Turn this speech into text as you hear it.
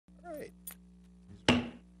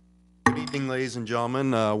Evening, ladies and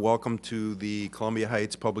gentlemen. Welcome to the Columbia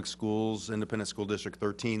Heights Public Schools Independent School District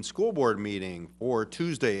 13 School Board meeting for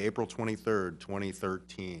Tuesday, April 23rd,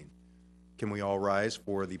 2013. Can we all rise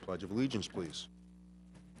for the Pledge of Allegiance, please?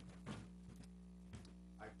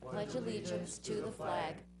 I pledge allegiance to the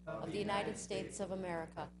flag of the United States of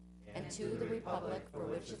America and to the republic for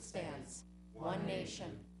which it stands, one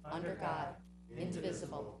nation, under God,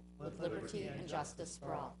 indivisible, with liberty and justice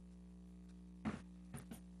for all.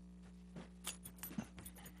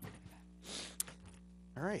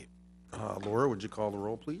 All right. Laura, would you call the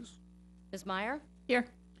roll, please? Ms. Meyer? Here.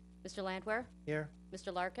 Mr. Landwehr? Here.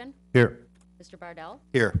 Mr. Larkin? Here. Mr. Bardell?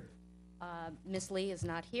 Here. Ms. Lee is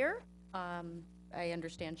not here. I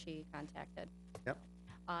understand she contacted. Yep.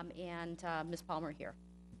 And Ms. Palmer here.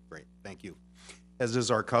 Great, thank you. As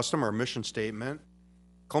is our custom, our mission statement,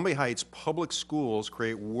 Columbia Heights Public Schools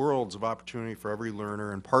create worlds of opportunity for every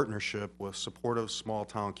learner in partnership with supportive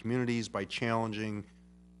small-town communities by challenging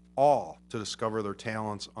all to discover their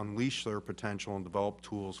talents, unleash their potential, and develop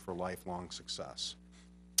tools for lifelong success.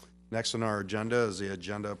 Next on our agenda is the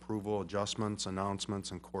agenda approval, adjustments,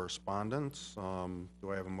 announcements, and correspondence.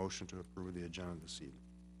 Do I have a motion to approve the agenda this evening?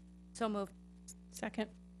 So moved. Second.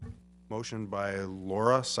 Motion by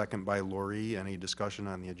Laura, second by Lori. Any discussion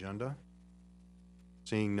on the agenda?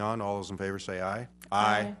 Seeing none, all those in favor say aye.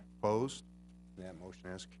 Aye. Opposed? That motion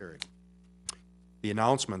has carried. The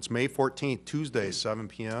announcements, May 14th, Tuesday, 7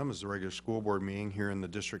 p.m. is the regular school board meeting here in the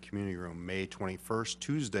district community room. May 21st,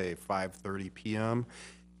 Tuesday, 5:30 p.m.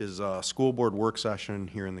 is a school board work session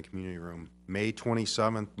here in the community room. May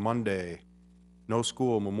 27th, Monday, no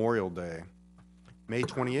school, Memorial Day. May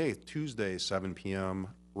 28th, Tuesday, 7 p.m.,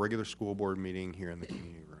 regular school board meeting here in the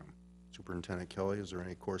community room. Superintendent Kelly, is there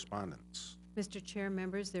any correspondence? Mr. Chair,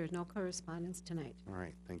 members, there is no correspondence tonight. All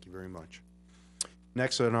right, thank you very much.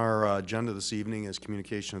 Next on our agenda this evening is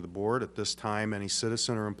communication of the board. At this time, any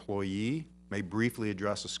citizen or employee may briefly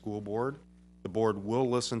address the school board. The board will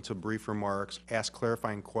listen to brief remarks, ask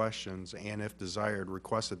clarifying questions, and if desired,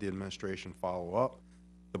 request that the administration follow up.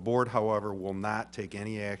 The board, however, will not take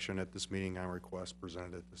any action at this meeting on requests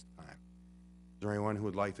presented at this time. Is there anyone who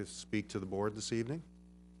would like to speak to the board this evening?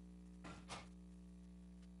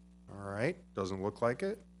 All right, doesn't look like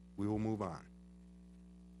it. We will move on.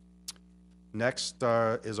 Next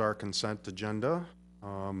is our consent agenda,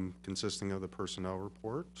 consisting of the personnel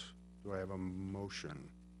report. Do I have a motion?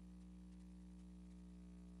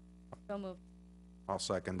 So moved. I'll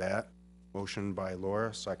second that. Motion by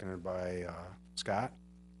Laura, seconded by Scott.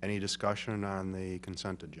 Any discussion on the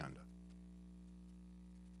consent agenda?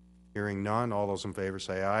 Hearing none, all those in favor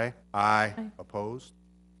say aye. Aye. Aye. Opposed?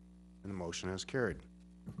 And the motion is carried.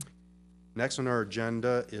 Next on our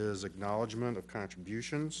agenda is acknowledgement of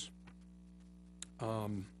contributions.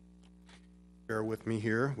 Bear with me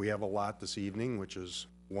here. We have a lot this evening, which is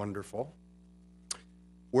wonderful.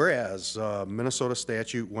 Whereas Minnesota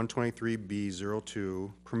Statute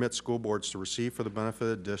 123B02 permits school boards to receive for the benefit of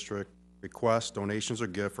the district, request, donations, or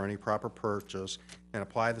gift for any proper purchase, and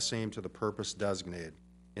apply the same to the purpose designated.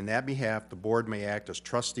 In that behalf, the board may act as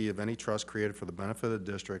trustee of any trust created for the benefit of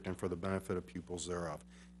the district and for the benefit of pupils thereof.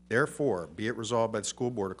 Therefore, be it resolved by the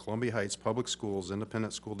School Board of Columbia Heights Public Schools,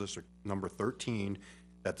 Independent School District Number 13,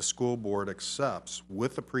 that the school board accepts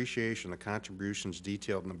with appreciation the contributions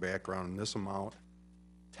detailed in the background in this amount,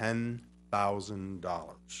 $10,000.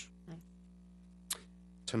 Nice.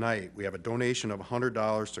 Tonight, we have a donation of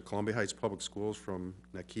 $100 to Columbia Heights Public Schools from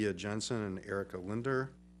Nakia Jensen and Erica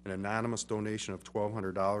Linder, an anonymous donation of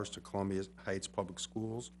 $1,200 to Columbia Heights Public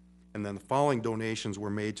Schools, and then the following donations were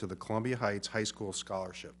made to the Columbia Heights High School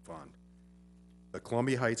Scholarship Fund. The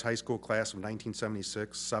Columbia Heights High School Class of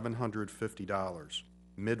 1976, $750.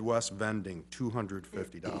 Midwest Vending,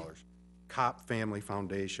 $250. Kopp Family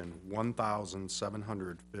Foundation,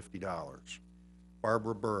 $1,750.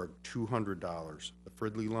 Barbara Berg, $200. The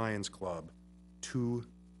Fridley Lions Club,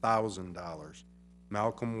 $2,000.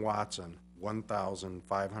 Malcolm Watson,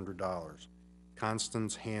 $1,500.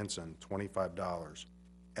 Constance Hansen, $25.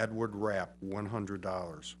 Edward Rapp,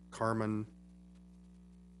 $100. Carmen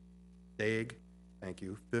Daig, thank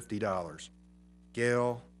you, $50.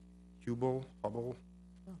 Gail Hubel,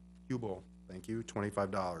 thank you,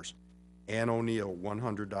 $25. Ann O'Neill,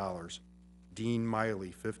 $100. Dean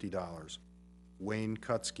Miley, $50. Wayne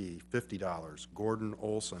Kutsky, $50. Gordon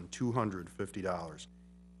Olson, $250.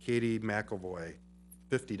 Katie McEvoy,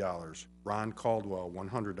 $50. Ron Caldwell,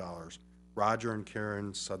 $100. Roger and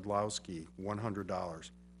Karen Sadlowski,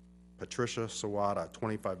 $100. Patricia Sawada,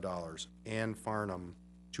 $25. Ann Farnham,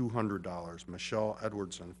 $200. Michelle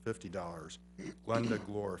Edwardson, $50. Glenda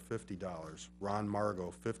Glore, $50. Ron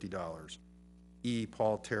Margot, $50. E.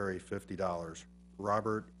 Paul Terry, $50.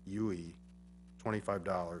 Robert Huey,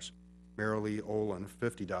 $25. Marilee Olin,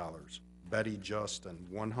 $50. Betty Justin,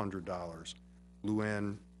 $100.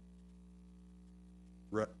 Luann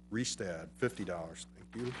Restad, $50.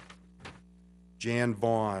 Thank you. Jan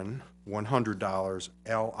Vaughn, $100.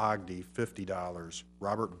 Al Ogden, $50.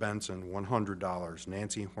 Robert Benson, $100.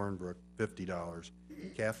 Nancy Hornbrook, $50.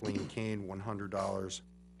 Kathleen Kane, $100.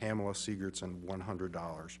 Pamela Segertson,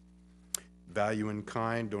 $100. Value in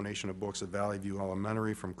kind, donation of books at Valley View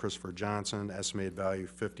Elementary from Christopher Johnson, estimated value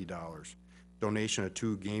 $50. Donation of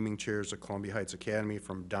 2 gaming chairs at Columbia Heights Academy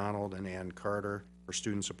from Donald and Ann Carter for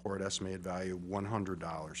student support, estimated value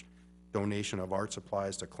 $100. Donation of art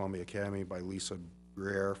supplies to Columbia Academy by Lisa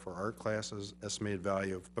Greer for art classes, estimated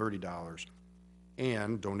value of $30.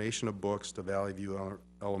 And donation of books to Valley View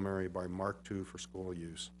Elementary by Mark II for school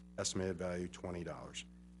use, estimated value $20.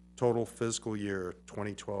 Total fiscal year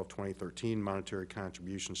 2012-2013 monetary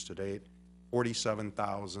contributions to date,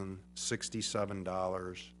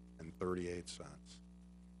 $47,067.38.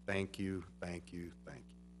 Thank you, thank you, thank you.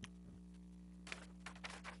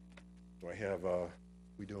 Do I have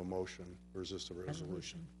we do a motion, or is this a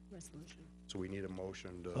resolution? Resolution. So we need a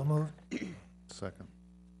motion to. So moved. Second.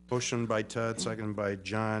 Motion by Ted, second by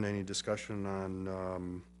John. Any discussion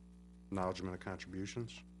on acknowledgement of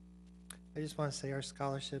contributions? I just want to say our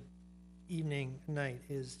scholarship evening night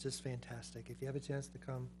is just fantastic. If you have a chance to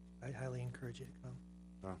come, I highly encourage you to come.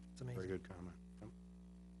 Oh, It's amazing. very good comment. Yep.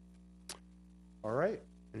 All right,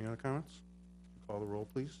 any other comments? Call the roll,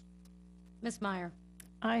 please. Ms. Meyer,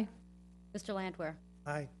 Aye. Mr. Landwehr,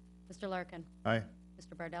 Aye. Mr. Larkin, Aye.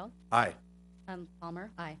 Mr. Bardell, Aye. Palmer,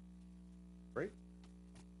 aye. Great.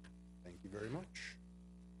 Thank you very much.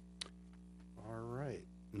 All right,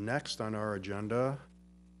 next on our agenda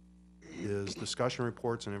is discussion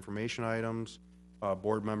reports and information items.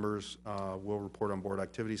 Board members will report on board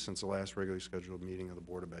activities since the last regularly scheduled meeting of the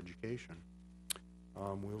Board of Education.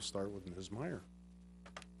 We'll start with Ms. Meyer.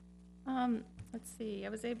 Let's see, I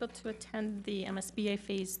was able to attend the MSBA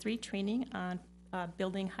Phase 3 training on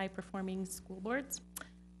building high-performing school boards.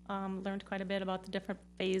 Learned quite a bit about the different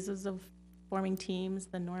phases of forming teams,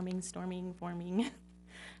 the norming, storming, forming,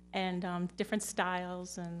 and different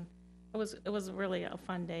styles, and it was really a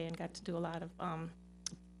fun day, and got to do a lot of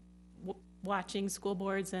watching school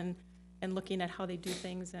boards and looking at how they do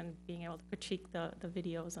things and being able to critique the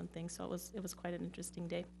videos and things. So it was quite an interesting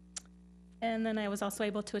day. And then I was also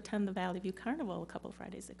able to attend the Valley View Carnival a couple of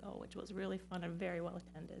Fridays ago, which was really fun and very well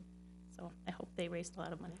attended. So I hope they raised a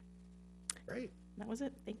lot of money. Great. That was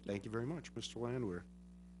it. Thank you. Thank you very much. Mr. Landwehr.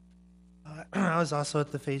 I was also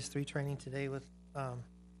at the Phase 3 training today with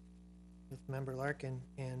Member Larkin,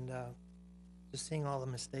 and just seeing all the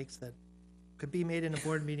mistakes that could be made in a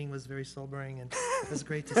board meeting was very sobering, and it was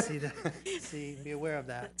great to be aware of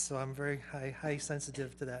that. So I'm very high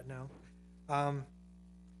sensitive to that now.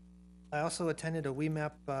 I also attended a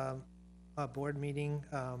WEMAP board meeting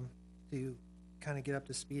to kind of get up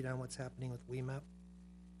to speed on what's happening with WEMAP,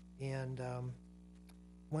 and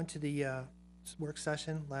went to the work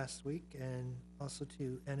session last week, and also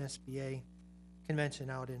to NSBA convention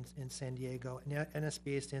out in San Diego.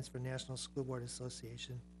 NSBA stands for National School Board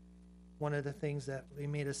Association. One of the things that we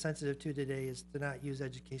made us sensitive to today is to not use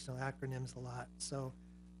educational acronyms a lot. So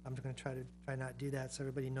I'm going to try not do that so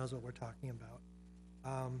everybody knows what we're talking about.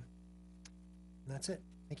 And that's it.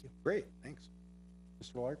 Thank you. Great, thanks.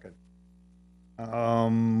 Mr. Larkin.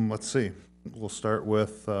 Let's see. We'll start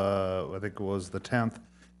with, I think it was the 10th.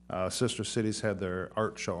 Sister Cities had their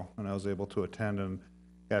art show, and I was able to attend and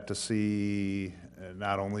got to see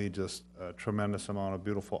not only just a tremendous amount of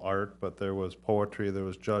beautiful art, but there was poetry, there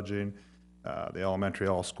was judging. The elementary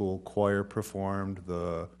all-school choir performed,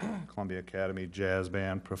 the Columbia Academy Jazz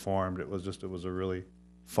Band performed. It was a really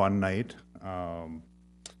fun night.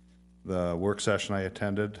 The work session I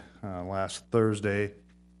attended last Thursday,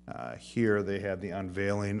 here they had the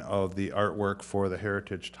unveiling of the artwork for the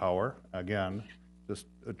Heritage Tower. Again, just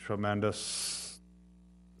a tremendous,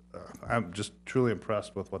 I'm just truly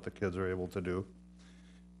impressed with what the kids are able to do.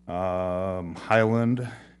 Highland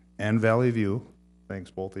and Valley View, thanks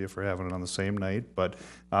both of you for having it on the same night, but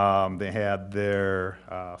they had their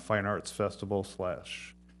Fine Arts Festival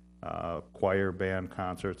 / choir band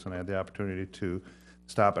concerts, and I had the opportunity to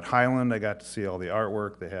stop at Highland. I got to see all the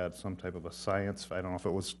artwork. They had some type of a science, I don't know if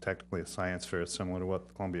it was technically a science fair, it's similar to what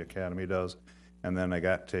the Columbia Academy does. And then I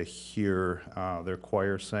got to hear their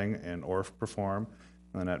choir sing and Orff perform.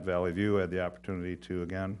 And then at Valley View, I had the opportunity to,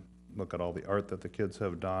 again, look at all the art that the kids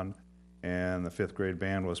have done. And the 5th grade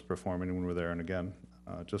band was performing when we were there. And again,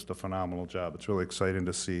 just a phenomenal job. It's really exciting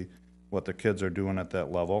to see what the kids are doing at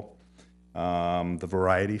that level. The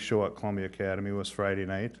variety show at Columbia Academy was Friday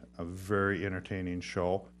night, a very entertaining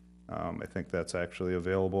show. I think that's actually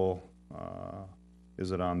available.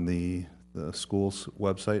 Is it on the school's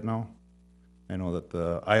website now? I know that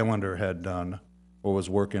the Islander had done, or was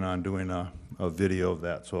working on doing a video of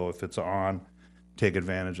that, so if it's on, take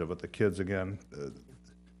advantage of it. The kids, again,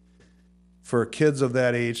 for kids of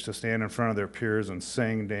that age to stand in front of their peers and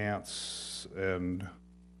sing, dance, and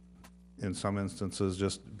in some instances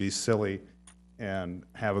just be silly and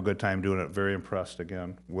have a good time doing it. Very impressed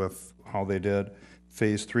again with how they did.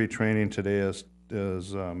 Phase 3 training today, as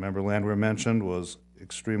Member Landwehr mentioned, was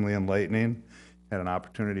extremely enlightening. Had an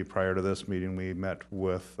opportunity prior to this meeting, we met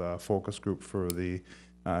with a focus group for the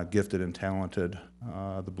gifted and talented,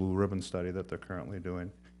 the Blue Ribbon Study that they're currently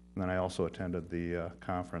doing. And then I also attended the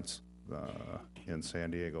conference in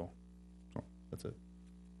San Diego. So that's it.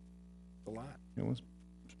 A lot.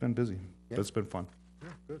 It's been busy, but it's been fun. Yeah,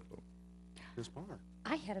 good. Ms. Palmer.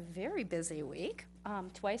 I had a very busy week.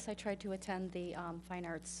 Twice I tried to attend the Fine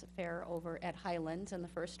Arts Fair over at Highlands, and the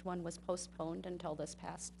first one was postponed until this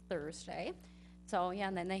past Thursday. So, yeah,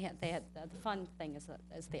 and then they had the fun thing is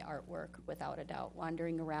the artwork, without a doubt,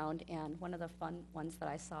 wandering around. And one of the fun ones that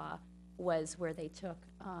I saw was where they took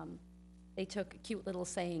cute little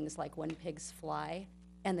sayings like "when pigs fly,"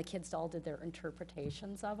 and the kids all did their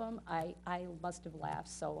interpretations of them. I must have laughed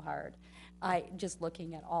so hard. Just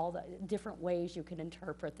looking at all the different ways you can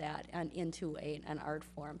interpret that and into an art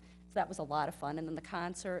form. So that was a lot of fun. And then the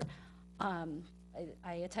concert,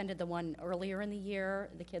 I attended the one earlier in the year.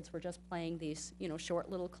 The kids were just playing these, short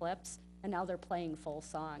little clips, and now they're playing full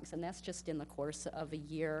songs. And that's just in the course of a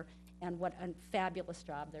year. And what a fabulous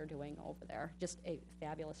job they're doing over there. Just a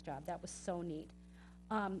fabulous job. That was so neat.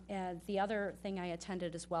 And the other thing I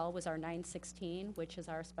attended as well was our 916, which is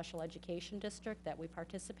our special education district that we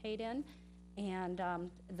participate in. And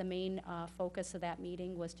the main focus of that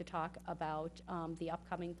meeting was to talk about the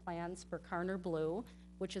upcoming plans for Karner Blue,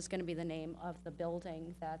 which is going to be the name of the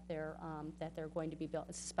building that they're going to be built.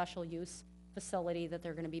 It's a special use facility that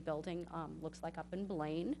they're going to be building. Looks like up in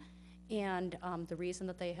Blaine. And the reason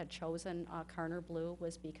that they had chosen Karner Blue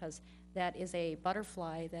was because that is a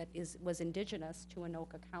butterfly that was indigenous to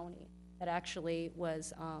Anoka County. That actually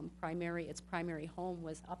was its primary home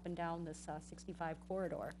was up and down this 65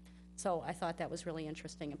 corridor. So I thought that was really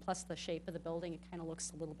interesting. And plus the shape of the building, it kind of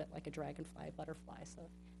looks a little bit like a dragonfly butterfly. So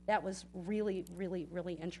that was really, really,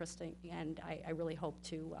 really interesting. And I really hope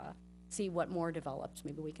to see what more develops.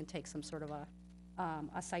 Maybe we can take some sort of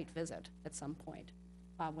a site visit at some point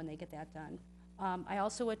when they get that done. I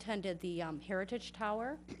also attended the Heritage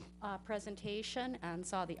Tower presentation and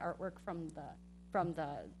saw the artwork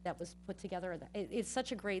that was put together. It's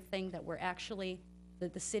such a great thing that we're actually,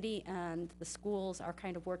 the city and the schools are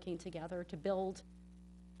kind of working together to build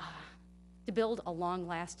a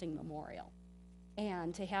long-lasting memorial,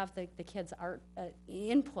 and to have the kids' art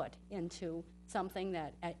input into something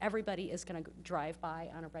that everybody is going to drive by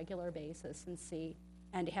on a regular basis and see,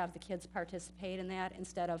 and to have the kids participate in that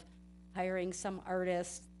instead of hiring some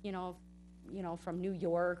artist, from New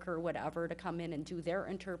York or whatever to come in and do their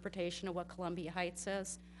interpretation of what Columbia Heights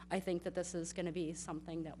is. I think that this is going to be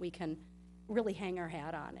something that we can really hang our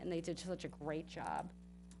hat on, and they did such a great job.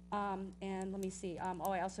 And let me see.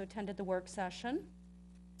 I also attended the work session,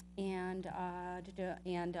 and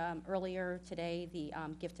earlier today the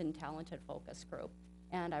Gifted and Talented Focus Group,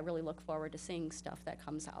 and I really look forward to seeing stuff that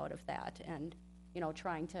comes out of that, and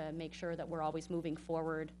trying to make sure that we're always moving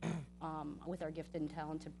forward with our Gifted and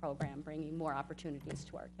Talented program, bringing more opportunities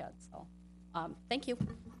to our kids. So, thank you.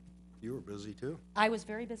 You were busy too. I was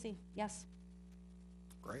very busy, yes.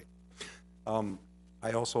 Great.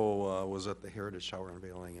 I also was at the Heritage Tower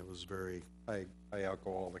unveiling. It was I echo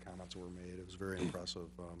all the comments that were made. It was very impressive.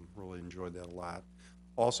 Really enjoyed that a lot.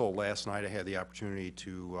 Also, last night I had the opportunity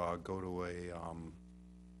to go to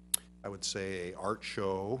I would say, a art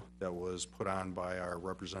show that was put on by our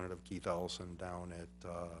Representative Keith Ellison down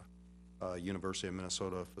at University of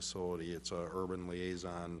Minnesota facility. It's a urban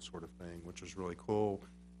liaison sort of thing, which was really cool.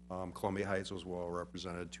 Columbia Heights was well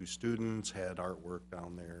represented. 2 students had artwork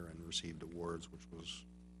down there and received awards, which was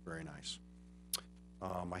very nice.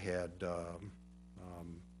 I had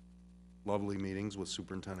lovely meetings with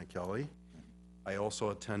Superintendent Kelly. I also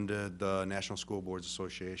attended the National School Boards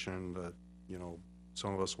Association that,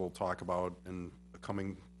 some of us will talk about in the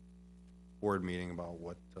coming board meeting about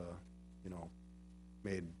what,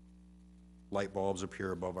 made light bulbs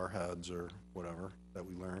appear above our heads or whatever that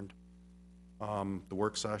we learned. The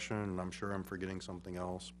work session, and I'm sure I'm forgetting something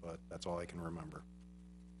else, but that's all I can remember.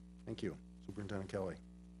 Thank you. Superintendent Kelly.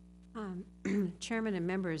 Chairman and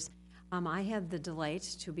members, I had the delight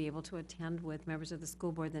to be able to attend with members of the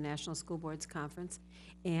school board, the National School Boards Conference,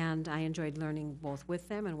 and I enjoyed learning both with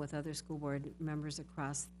them and with other school board members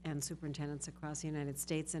across, and superintendents across the United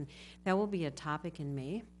States, and that will be a topic in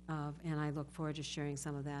May, and I look forward to sharing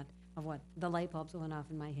some of that, of what the light bulbs went off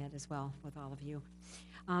in my head as well with all of you.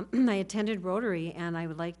 I attended Rotary, and I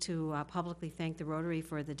would like to publicly thank the Rotary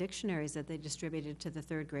for the dictionaries that they distributed to the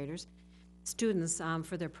third graders, students,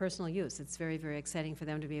 for their personal use. It's very, very exciting for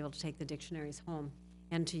them to be able to take the dictionaries home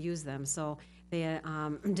and to use them. So they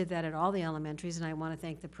did that at all the elementaries, and I want to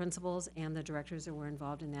thank the principals and the directors that were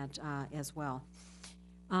involved in that as well.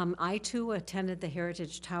 I, too, attended the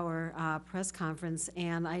Heritage Tower press conference,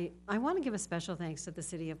 and I want to give a special thanks to the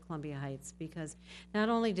City of Columbia Heights, because not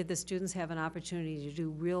only did the students have an opportunity to do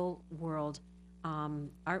real-world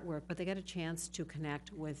artwork, but they got a chance to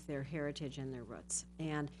connect with their heritage and their roots,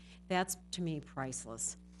 and that's, to me,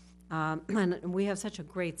 priceless. And we have such a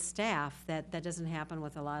great staff that doesn't happen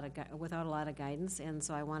with without a lot of guidance, and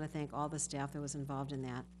so I want to thank all the staff that was involved in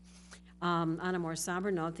that. On a more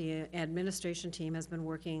somber note, the administration team has been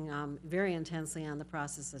working very intensely on the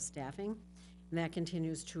process of staffing, and that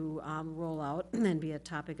continues to roll out and be a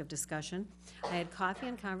topic of discussion. I had coffee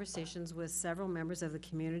and conversations with several members of the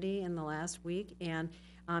community in the last week, and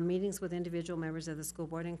meetings with individual members of the school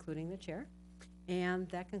board, including the chair. And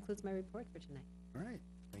that concludes my report for tonight. All right,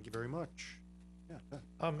 thank you very much. Yeah,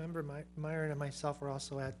 Ben. Member Myron and myself were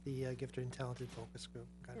also at the Gifted and Talented Focus Group.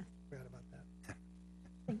 Forgot about that.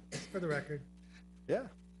 For the record. Yeah,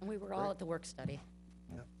 And we were all at the work study.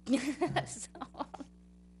 So,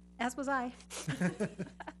 As was I. all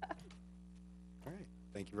right,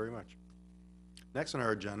 thank you very much. Next on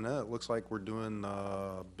our agenda, it looks like we're doing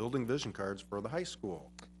building vision cards for the high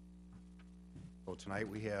school. So tonight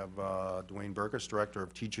we have Dwayne Burkus, Director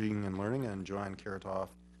of Teaching and Learning, and Joanne Karatoff,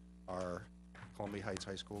 our Columbia Heights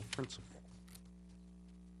High School principal.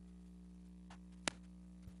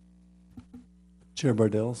 Chair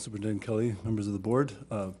Bardell, Superintendent Kelly, members of the board.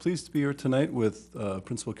 Pleased to be here tonight with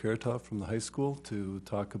Principal Karatoff from the high school to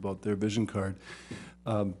talk about their vision card.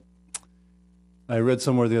 I read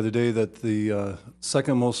somewhere the other day that the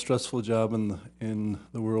second most stressful job in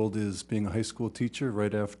the world is being a high school teacher,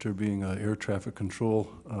 right after being an air traffic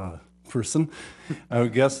control person. I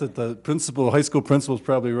would guess that the high school principal is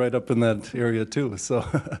probably right up in that area too. So,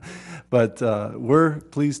 but we're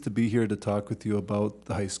pleased to be here to talk with you about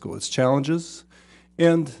the high school, its challenges,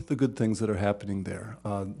 and the good things that are happening there.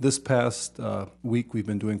 This past week, we've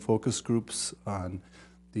been doing focus groups on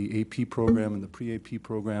the AP program and the pre-AP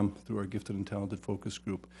program through our Gifted and Talented Focus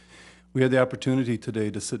Group. We had the opportunity today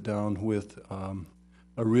to sit down with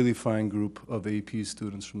a really fine group of AP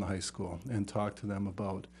students from the high school and talk to them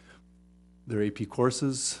about their AP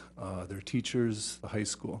courses, their teachers, the high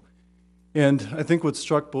school. And I think what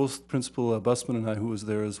struck both Principal Bussman and I, who was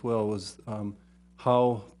there as well, was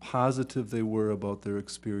how positive they were about their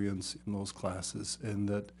experience in those classes, and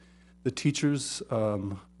that the teachers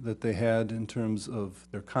that they had in terms of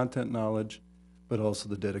their content knowledge, but also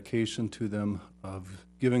the dedication to them of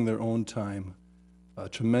giving their own time, a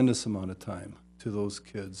tremendous amount of time to those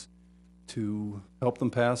kids to help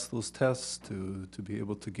them pass those tests, to be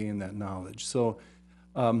able to gain that knowledge. So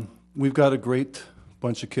we've got a great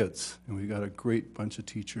bunch of kids, and we've got a great bunch of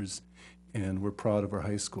teachers, and we're proud of our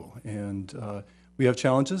high school. And we have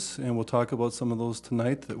challenges, and we'll talk about some of those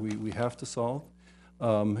tonight that we have to solve.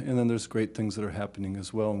 And then there's great things that are happening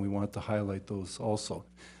as well, and we want to highlight those also.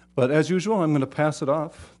 But as usual, I'm going to pass it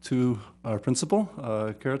off to our principal,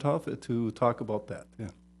 Karatoff, to talk about that. Yeah.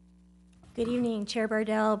 Good evening, Chair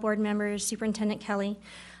Bardell, board members, Superintendent Kelly.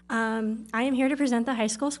 I am here to present the high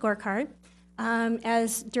school scorecard.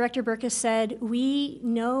 As Director Burkus said, we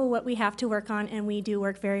know what we have to work on, and we do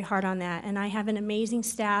work very hard on that. And I have an amazing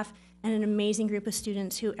staff and an amazing group of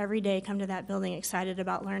students who every day come to that building excited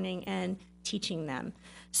about learning and teaching them.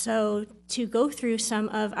 So to go through some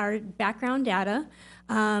of our background data,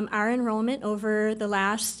 our enrollment over the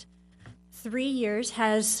last 3 years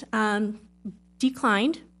has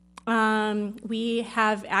declined. We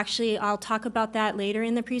have actually, I'll talk about that later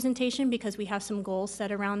in the presentation because we have some goals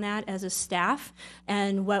set around that as a staff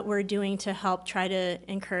and what we're doing to help try to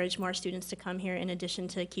encourage more students to come here in addition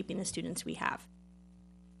to keeping the students we have.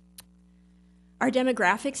 Our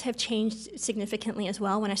demographics have changed significantly as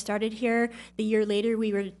well. When I started here, the year later,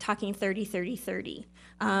 we were talking 30-30-30.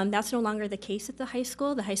 That's no longer the case at the high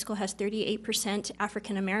school. The high school has 38%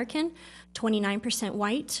 African American, 29%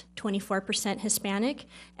 white, 24% Hispanic,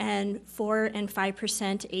 and 4 and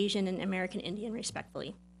 5% Asian and American Indian,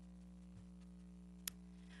 respectively.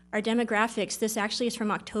 Our demographics, this actually is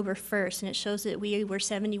from October 1st, and it shows that we were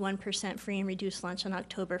 71% free and reduced lunch on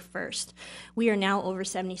October 1st. We are now over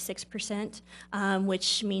 76%,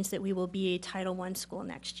 which means that we will be a Title I school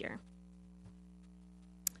next year.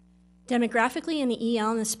 Demographically, in the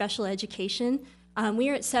EL and the special education, we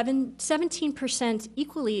are at 17%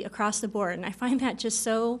 equally across the board, and I find that just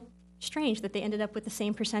so strange that they ended up with the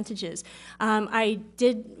same percentages. I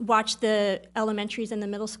did watch the elementaries and the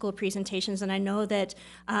middle school presentations, and I know that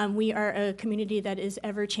we are a community that is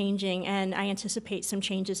ever changing, and I anticipate some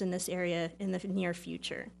changes in this area in the near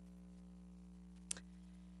future.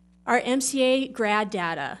 Our MCA grad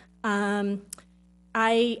data.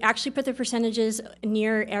 I actually put the percentages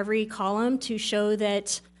near every column to show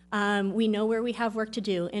that we know where we have work to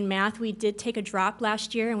do. In math, we did take a drop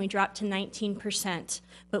last year, and we dropped to 19%.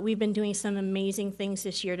 But we've been doing some amazing things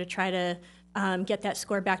this year to try to get that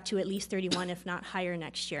score back to at least 31, if not higher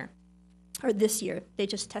next year. Or this year. They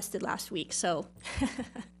just tested last week, so.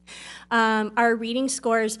 Our reading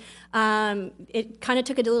scores, it kind of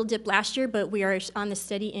took a little dip last year, but we are on the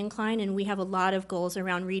steady incline, and we have a lot of goals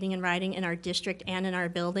around reading and writing in our district and in our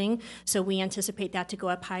building, so we anticipate that to go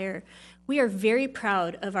up higher. We are very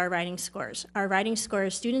proud of our writing scores. Our writing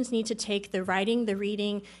scores, students need to take the writing, the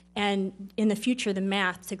reading, and in the future, the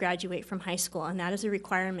math to graduate from high school, and that is a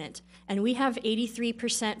requirement. And we have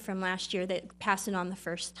 83% from last year that passed it on the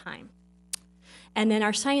first time. And then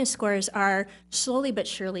our science scores are slowly but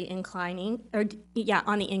surely inclining, or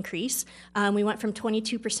on the increase. We went from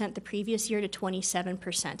 22% the previous year to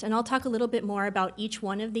 27%. And I'll talk a little bit more about each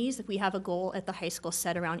one of these if we have a goal at the high school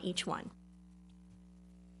set around each one.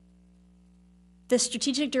 The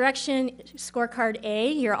strategic direction scorecard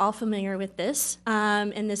A, you're all familiar with this,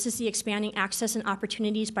 and this is the expanding access and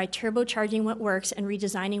opportunities by turbocharging what works and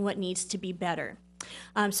redesigning what needs to be better.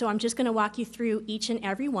 So I'm just going to walk you through each and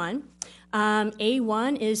every one.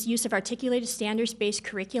 A1 is use of articulated standards-based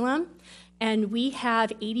curriculum, and we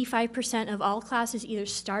have 85% of all classes either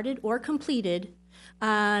started or completed,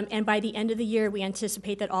 and by the end of the year, we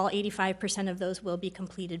anticipate that all 85% of those will be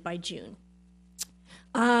completed by June.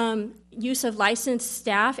 Use of licensed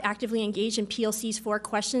staff actively engaged in PLC's 4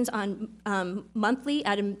 questions on monthly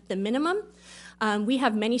at the minimum. We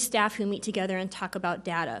have many staff who meet together and talk about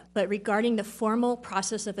data, but regarding the formal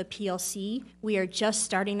process of a PLC, we are just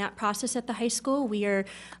starting that process at the high school. We are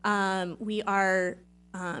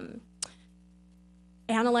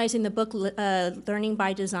analyzing the book Learning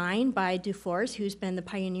by Design by Dufours, who's been the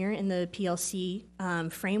pioneer in the PLC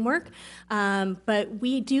framework. But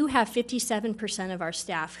we do have 57% of our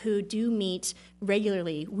staff who do meet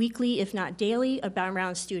regularly, weekly, if not daily,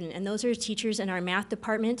 around student. And those are teachers in our math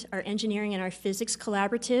department, our engineering and our physics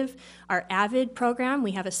collaborative, our AVID program.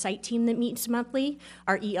 We have a site team that meets monthly.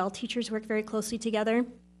 Our EL teachers work very closely together.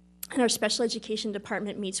 And our special education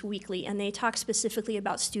department meets weekly, and they talk specifically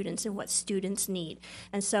about students and what students need.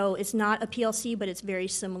 And so it's not a PLC, but it's very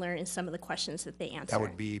similar in some of the questions that they answer. That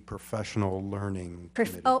would be professional learning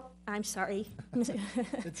committee. Oh, I'm sorry.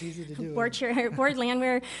 It's easy to do. Board chair, board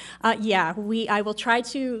landwear. I will try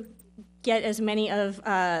to get as many of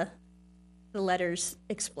the letters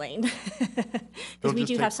explained. Because we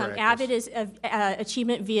do have some. AVID is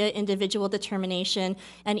achievement via individual determination,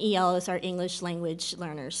 and EL is our English language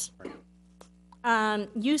learners.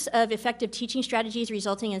 Use of effective teaching strategies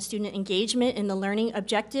resulting in student engagement in the learning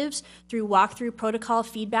objectives through walkthrough protocol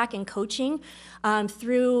feedback and coaching,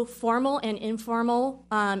 through formal and informal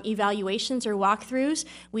evaluations or walkthroughs.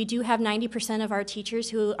 We do have 90% of our teachers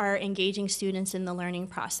who are engaging students in the learning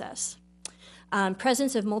process.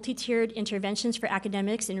 Presence of multi-tiered interventions for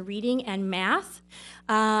academics in reading and math.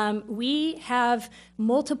 We have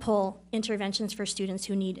multiple interventions for students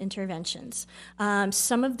who need interventions.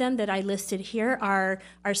 Some of them that I listed here are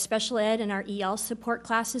our special ed and our EL support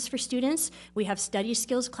classes for students. We have study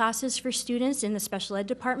skills classes for students in the special ed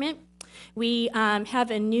department. We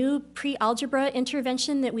have a new pre-algebra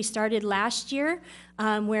intervention that we started last year,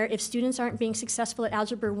 where if students aren't being successful at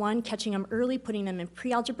Algebra 1, catching them early, putting them in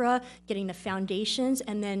pre-algebra, getting the foundations,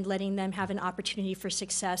 and then letting them have an opportunity for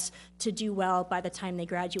success to do well by the time they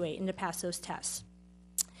graduate and to pass those tests.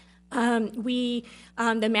 The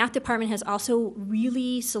math department has also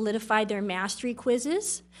really solidified their mastery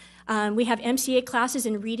quizzes. We have MCA classes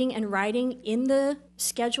in reading and writing in the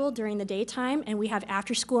schedule during the daytime, and we have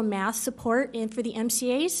after-school math support for the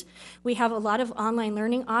MCAs. We have a lot of online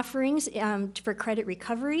learning offerings for credit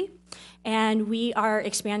recovery, and we are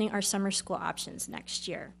expanding our summer school options next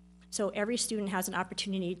year. So every student has an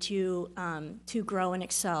opportunity to grow and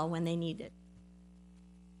excel when they need it.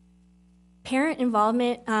 parent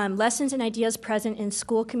involvement, lessons and ideas present in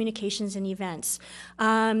school communications and events.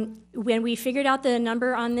 When we figured out the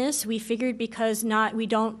number on this, we figured because we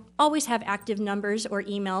don't always have active numbers or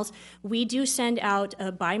emails, we do send out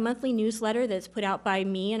a bi-monthly newsletter that's put out by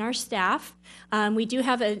me and our staff. We do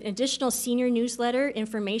have an additional senior newsletter,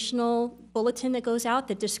 informational bulletin that goes out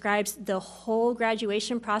that describes the whole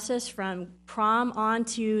graduation process from prom on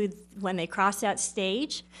to when they cross that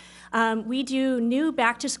stage. We do new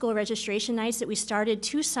back-to-school registration nights that we started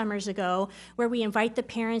 2 summers ago, where we invite the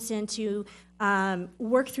parents in to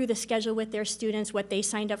work through the schedule with their students, what they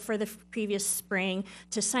signed up for the previous spring,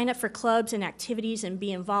 to sign up for clubs and activities and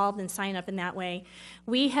be involved and sign up in that way.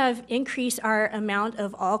 We have increased our amount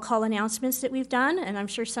of all-call announcements that we've done, and I'm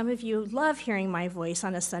sure some of you love hearing my voice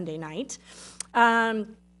on a Sunday night.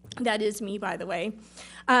 That is me, by the way.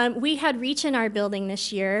 We had Reach in our building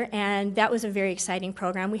this year, and that was a very exciting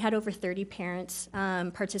program. We had over 30 parents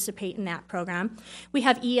participate in that program. We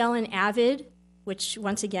have EL and AVID, which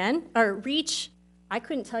once again, or Reach, I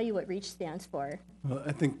couldn't tell you what Reach stands for.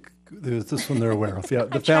 I think there's this one they're aware of. Yeah,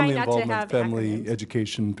 the I'm trying family not to involvement, have family acronyms.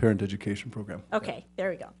 education, parent education program. Okay, there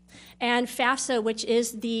we go. And FAFSA, which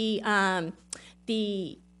is the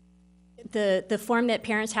form that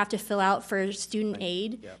parents have to fill out for student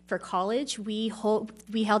aid for college. We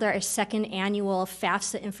held our second annual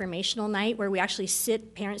FAFSA informational night, where we actually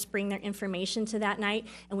parents bring their information to that night,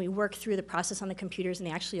 and we work through the process on the computers, and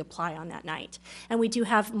they actually apply on that night. And we do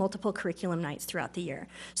have multiple curriculum nights throughout the year.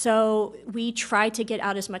 So we try to get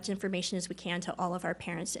out as much information as we can to all of our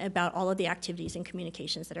parents about all of the activities and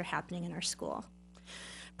communications that are happening in our school.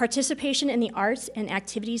 Participation in the arts and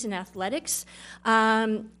activities and athletics.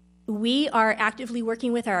 We are actively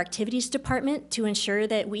working with our activities department to ensure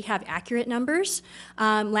that we have accurate numbers.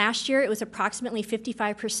 Last year, it was approximately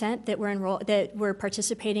 55% that were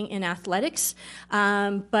participating in athletics,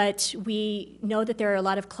 but we know that there are a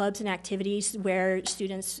lot of clubs and activities where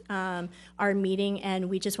students are meeting, and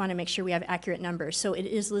we just want to make sure we have accurate numbers. So it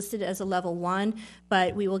is listed as a level 1,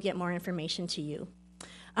 but we will get more information to you.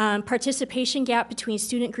 Participation gap between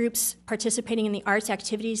student groups participating in the arts,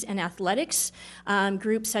 activities, and athletics,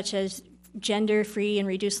 groups such as gender, free and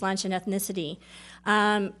reduced lunch, and ethnicity.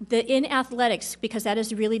 In athletics, because that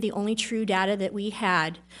is really the only true data that we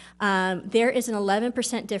had, there is an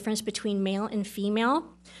 11% difference between male and female.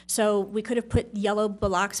 So we could have put yellow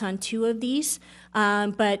blocks on 2 of these,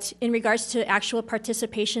 but in regards to actual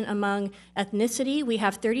participation among ethnicity, we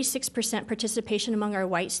have 36% participation among our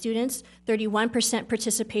white students, 31%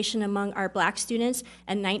 participation among our black students,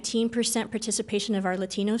 and 19% participation of our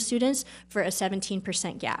Latino students, for a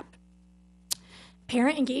 17% gap.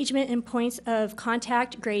 Parent engagement and points of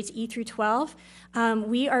contact, grades E through 12.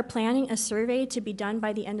 We are planning a survey to be done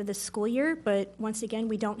by the end of the school year, but once again,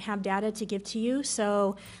 we don't have data to give to you,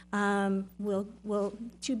 so we'll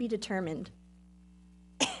to be determined.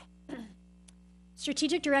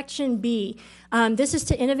 Strategic direction B. This is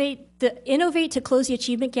to innovate to close the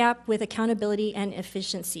achievement gap with accountability and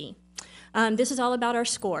efficiency. This is all about our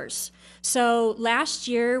scores. So last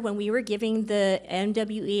year, when we were giving the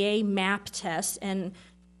NWEA MAP test, and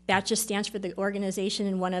that just stands for the organization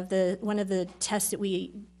and one of the tests that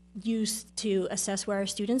we use to assess where our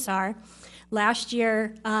students are. Last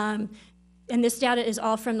year, and this data is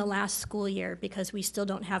all from the last school year because we still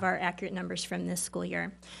don't have our accurate numbers from this school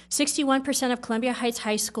year. 61% of Columbia Heights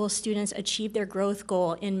High School students achieved their growth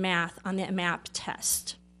goal in math on the MAP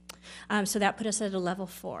test. So that put us at a level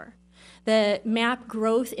 4. The MAP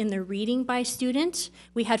growth in the reading by student,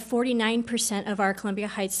 we had 49% of our Columbia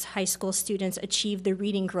Heights High School students achieve the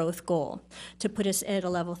reading growth goal to put us at a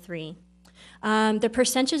level 3. The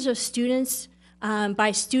percentage of students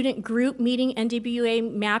by student group meeting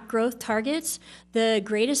NWEA MAP growth targets, the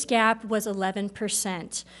greatest gap was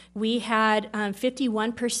 11%. We had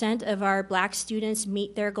 51% of our black students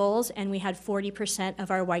meet their goals, and we had 40%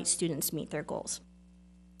 of our white students meet their goals.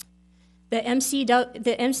 The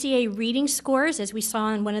MCA reading scores, as we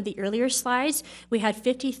saw in one of the earlier slides, we had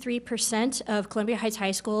 53% of Columbia Heights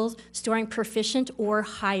High Schools scoring proficient or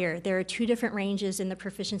higher. There are 2 different ranges in the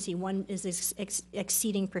proficiency. One is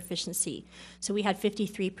exceeding proficiency. So we had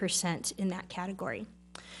 53% in that category.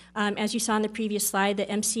 As you saw in the previous slide, the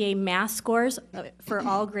MCA math scores for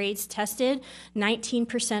all grades tested,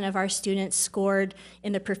 19% of our students scored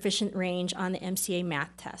in the proficient range on the MCA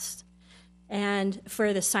math test. And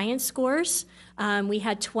for the science scores, we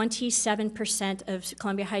had 27% of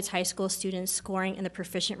Columbia Heights High School students scoring in the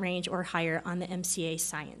proficient range or higher on the MCA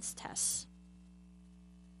science tests.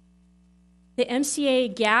 The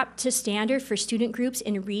MCA gap to standard for student groups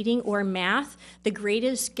in reading or math, the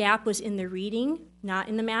greatest gap was in the reading not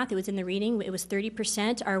in the math, it was in the reading. It was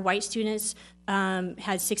 30%. Our white students had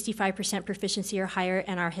 65% proficiency or higher,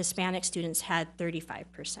 and our Hispanic students had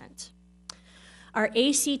 35%. Our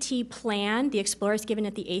ACT plan, the Explorer is given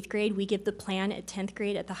at the 8th grade. We give the plan at 10th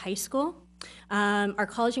grade at the high school. Our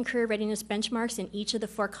college and career readiness benchmarks in each of the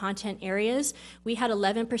 4 content areas, we had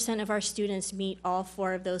 11% of our students meet all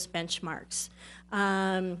 4 of those benchmarks.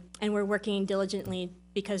 And we're working diligently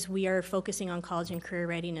because we are focusing on college and career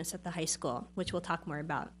readiness at the high school, which we'll talk more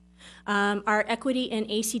about. Our equity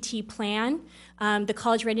and ACT plan, the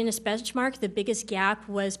college readiness benchmark, the biggest gap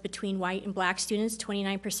was between white and black students.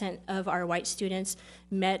 29% of our white students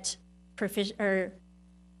met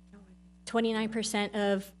 29%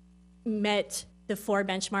 of met the 4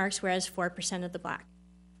 benchmarks, whereas 4% of the black.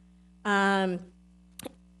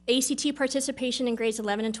 ACT participation in grades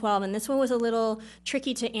 11 and 12, and this one was a little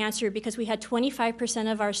tricky to answer because we had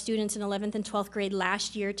 25% of our students in 11th and 12th grade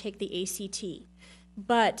last year take the ACT.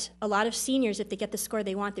 But a lot of seniors, if they get the score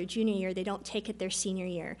they want their junior year, they don't take it their senior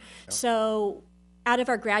year. Yep. So out of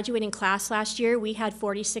our graduating class last year, we had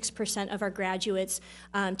 46% of our graduates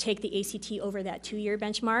take the ACT over that 2-year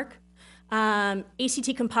benchmark.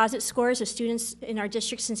 ACT composite scores of students in our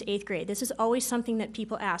district since 8th grade. This is always something that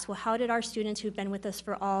people ask, well, how did our students who've been with us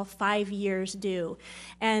for all 5 years do?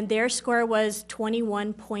 And their score was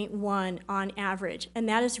 21.1 on average, and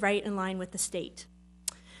that is right in line with the state.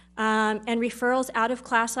 And referrals out of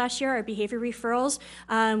class last year, our behavior referrals,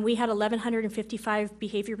 we had 1,155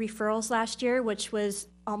 behavior referrals last year, which was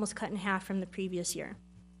almost cut in half from the previous year.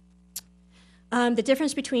 The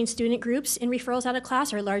difference between student groups in referrals out of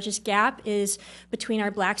class, our largest gap is between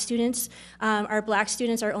our black students. Our black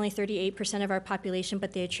students are only 38% of our population,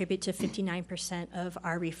 but they attribute to 59% of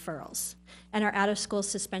our referrals. And our out-of-school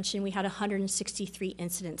suspension, we had 163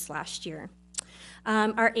 incidents last year.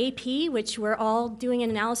 Our AP, which we're all doing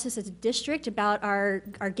an analysis as a district about our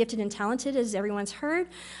gifted and talented, as everyone's heard.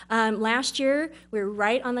 Last year, we were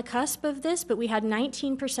right on the cusp of this, but we had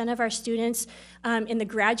 19% of our students in the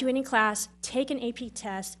graduating class take an AP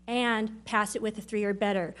test and pass it with a 3 or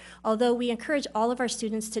better. Although we encourage all of our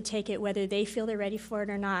students to take it whether they feel they're ready for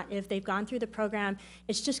it or not. If they've gone through the program,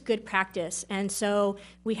 it's just good practice. And so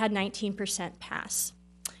we had 19% pass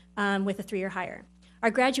with a 3 or higher.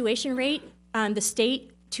 Our graduation rate, the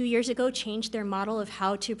state 2 years ago changed their model of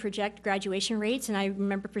how to project graduation rates, and I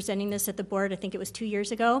remember presenting this at the board, I think it was 2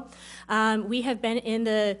 years ago. We have been in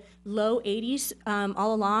the low 80s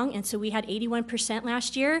all along, and so we had 81%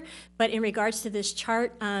 last year, but in regards to this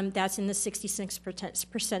chart, that's in the 66th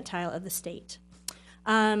percentile of the state.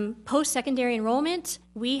 Post-secondary enrollment,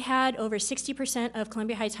 we had over 60% of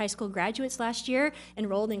Columbia Heights High School graduates last year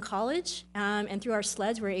enrolled in college, and through our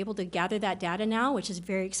SLEDs, we're able to gather that data now, which is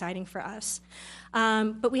very exciting for us.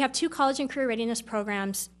 But we have 2 college and career readiness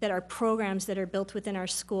programs that are built within our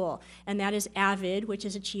school, and that is AVID, which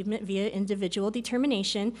is Achievement Via Individual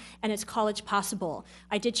Determination, and it's College Possible.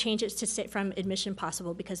 I did change it to say from Admission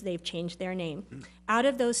Possible because they've changed their name. Out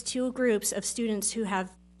of those 2 groups of students who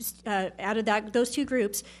have those 2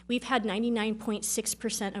 groups, we've had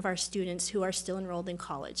 99.6% of our students who are still enrolled in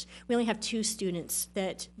college. We only have 2 students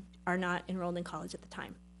that are not enrolled in college at the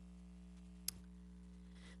time.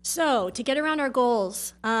 So to get around our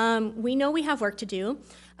goals, we know we have work to do.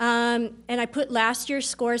 And I put last year's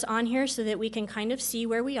scores on here so that we can kind of see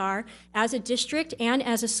where we are. As a district and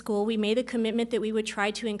as a school, we made a commitment that we would try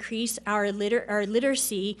to increase our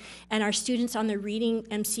literacy and our students on the reading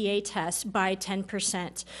MCA test by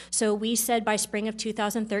 10%. So we said by spring of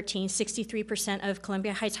 2013, 63% of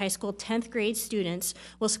Columbia Heights High School 10th grade students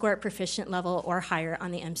will score at proficient level or higher on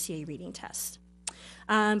the MCA reading test.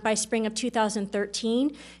 By spring of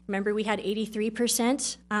 2013, remember we had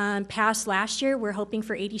 83% pass last year. We're hoping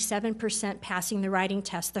for 87% passing the writing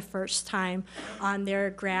test the first time on their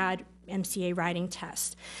grad MCA writing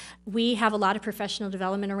test. We have a lot of professional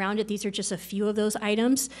development around it. These are just a few of those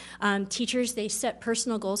items. Teachers, they set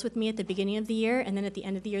personal goals with me at the beginning of the year, and then at the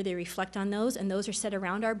end of the year, they reflect on those, and those are set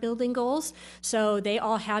around our building goals. So they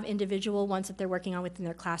all have individual ones that they're working on within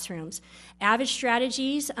their classrooms. AVID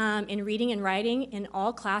strategies in reading and writing in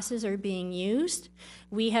all classes are being used.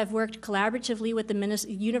 We have worked collaboratively with the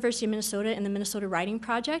University of Minnesota and the Minnesota Writing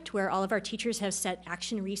Project, where all of our teachers have set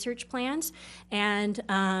action research plans, and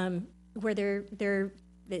where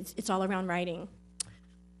it's all around writing.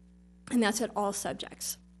 And that's at all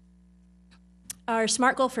subjects. Our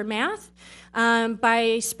SMART goal for math,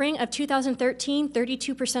 by spring of 2013,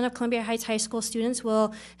 32% of Columbia Heights High School students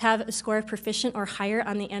will have a score of proficient or higher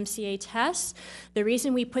on the MCA test. The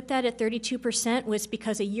reason we put that at 32% was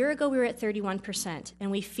because a year ago we were at 31%,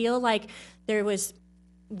 and we feel like there was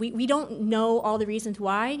we don't know all the reasons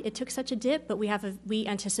why it took such a dip, but we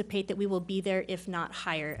anticipate that we will be there, if not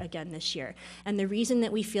higher, again this year. And the reason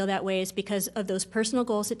that we feel that way is because of those personal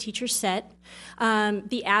goals that teachers set,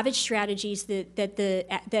 the AVID strategies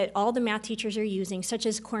that all the math teachers are using, such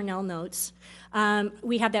as Cornell Notes.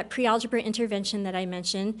 We have that pre-algebra intervention that I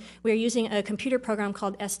mentioned. We're using a computer program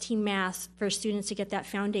called ST Math for students to get that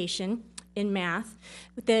foundation in math.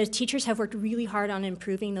 The teachers have worked really hard on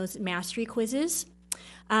improving those mastery quizzes.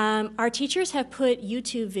 Our teachers have put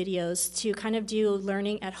YouTube videos to kind of do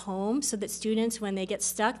learning at home so that students, when they get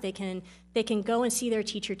stuck, they can go and see their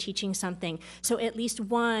teacher teaching something. So at least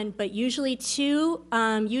one, but usually two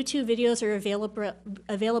YouTube videos are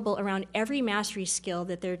available around every mastery skill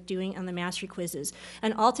that they're doing on the mastery quizzes.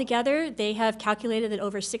 And altogether, they have calculated that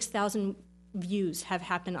over 6,000 views have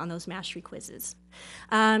happened on those mastery quizzes.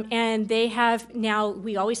 And they have now,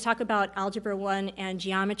 we always talk about Algebra 1 and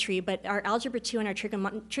geometry, but our Algebra 2 and our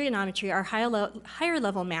trigonometry, our higher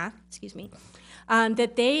level math,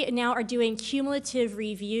 that they now are doing cumulative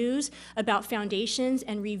reviews about foundations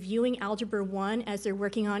and reviewing Algebra 1 as they're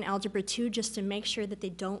working on Algebra 2 just to make sure that they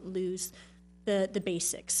don't lose the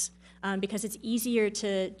basics. Because it's easier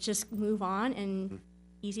to just move on and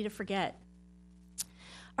easy to forget.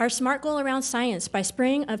 Our SMART goal around science: by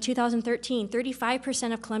spring of 2013,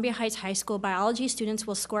 35% of Columbia Heights High School biology students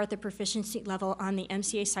will score at the proficiency level on the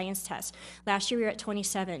MCA science test. Last year we were at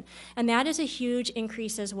 27, and that is a huge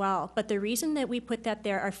increase as well. But the reason that we put that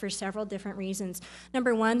there are for several different reasons.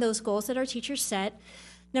 Number one, those goals that our teachers set.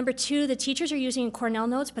 Number two, the teachers are using Cornell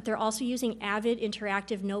Notes, but they're also using AVID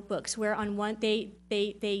interactive notebooks, where on one they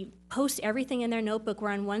post everything in their notebook,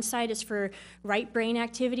 where on one side is for right brain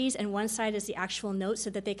activities and one side is the actual notes, so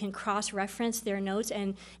that they can cross-reference their notes,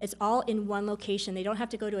 and it's all in one location. They don't have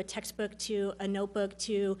to go to a textbook, to a notebook,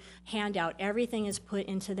 to handout. Everything is put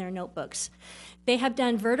into their notebooks. They have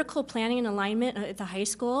done vertical planning and alignment at the high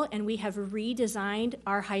school, and we have redesigned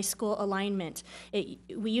our high school alignment.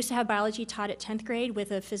 We used to have biology taught at 10th grade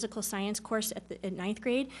with a physical science course at 9th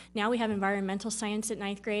grade. Now we have environmental science at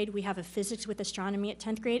 9th grade. We have a physics with astronomy at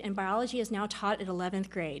 10th grade, and biology is now taught at 11th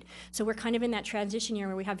grade. So we're kind of in that transition year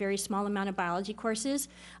where we have very small amount of biology courses.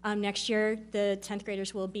 Next year, the 10th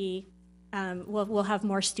graders will be we'll have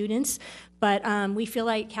more students, but we feel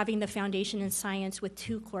like having the foundation in science with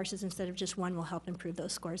 2 courses instead of just 1 will help improve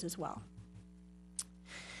those scores as well.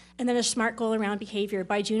 And then a SMART goal around behavior.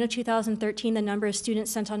 By June of 2013, the number of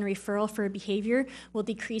students sent on referral for behavior will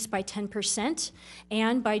decrease by 10%.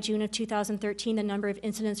 And by June of 2013, the number of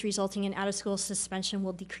incidents resulting in out-of-school suspension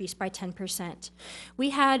will decrease by 10%.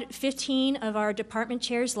 We had 15 of our department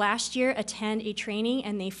chairs last year attend a training,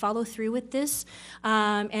 and they follow through with this.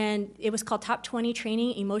 And it was called Top 20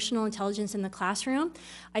 Training, Emotional Intelligence in the Classroom.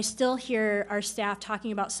 I still hear our staff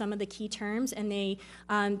talking about some of the key terms, and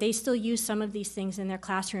they still use some of these things in their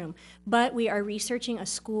classroom. But we are researching a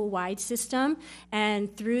school-wide system,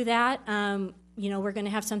 and through that, we're going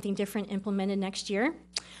to have something different implemented next year.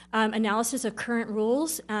 Analysis of current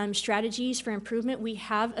rules, strategies for improvement. We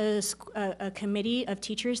have a committee of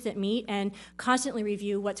teachers that meet and constantly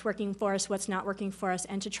review what's working for us, what's not working for us,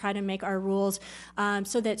 and to try to make our rules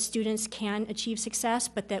so that students can achieve success,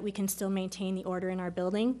 but that we can still maintain the order in our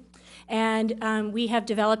building. And we have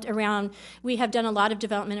done a lot of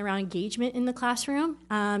development around engagement in the classroom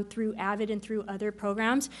through AVID and through other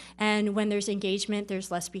programs. And when there's engagement,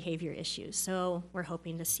 there's less behavior issues. So we're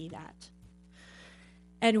hoping to see that.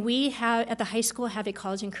 And we have, at the high school, have a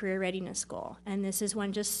college and career readiness goal. And this is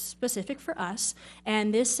one just specific for us.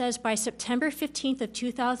 And this says by September 15th of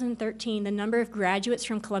 2013, the number of graduates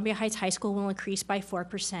from Columbia Heights High School will increase by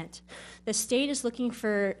 4%. The state is looking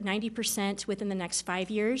for 90% within the next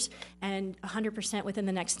 5 years and 100% within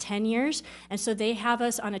the next 10 years. And so they have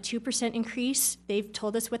us on a 2% increase. They've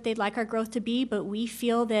told us what they'd like our growth to be, but we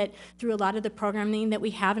feel that through a lot of the programming that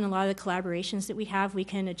we have and a lot of the collaborations that we have, we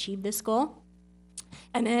can achieve this goal.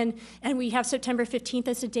 And we have September 15th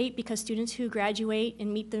as a date because students who graduate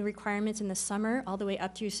and meet the requirements in the summer all the way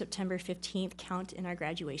up through September 15th count in our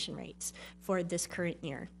graduation rates for this current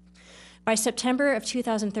year. By September of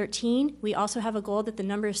 2013, we also have a goal that the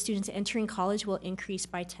number of students entering college will increase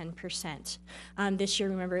by 10%. This year,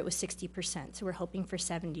 remember, it was 60%, so we're hoping for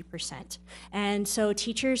 70%. And so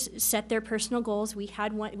teachers set their personal goals. We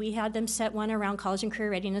had them set one around college and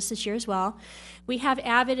career readiness this year as well. We have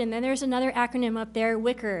AVID, and then there's another acronym up there,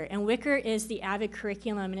 WICR. And WICR is the AVID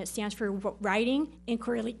curriculum, and it stands for Writing,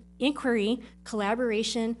 Inquiry,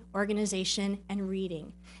 Collaboration, Organization, and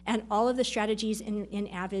Reading. And all of the strategies in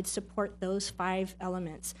AVID support those 5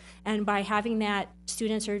 elements. And by having that,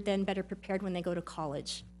 students are then better prepared when they go to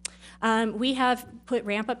college. We have put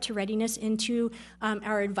Ramp Up to Readiness into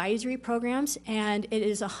our advisory programs, and it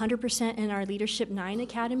is 100% in our Leadership 9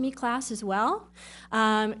 Academy class as well,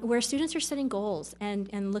 where students are setting goals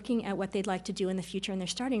and looking at what they'd like to do in the future, and they're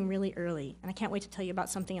starting really early. And I can't wait to tell you about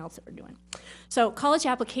something else that we're doing. So College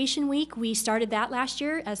Application Week, we started that last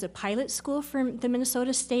year as a pilot school for the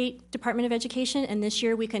Minnesota State Department of Education, and this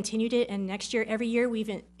year we continued it, and next year, every year, we've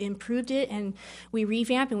improved it, and we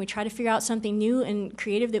revamp, and we try to figure out something new and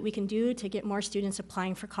creative that we can do to get more students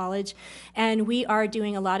applying for college. And we are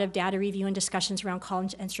doing a lot of data review and discussions around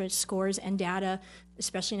college entrance scores and data,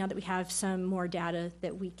 especially now that we have some more data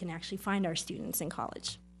that we can actually find our students in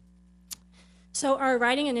college. So our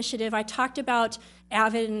writing initiative, I talked about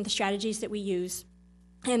AVID and the strategies that we use,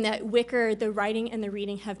 and that Wicker, the writing and the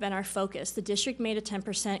reading have been our focus. The district made a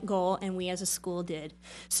 10% goal, and we as a school did.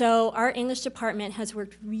 So our English department has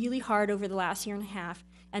worked really hard over the last year and a half,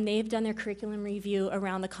 and they've done their curriculum review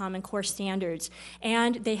around the Common Core standards.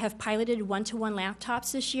 And they have piloted one-to-one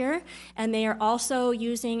laptops this year, and they are also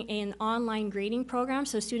using an online grading program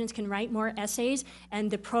so students can write more essays, and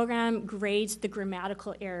the program grades the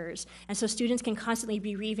grammatical errors. And so students can constantly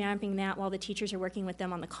be revamping that while the teachers are working with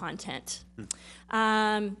them on the content.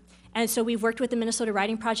 And so we've worked with the Minnesota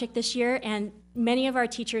Writing Project this year, and many of our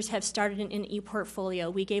teachers have started an e-portfolio.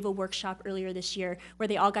 We gave a workshop earlier this year where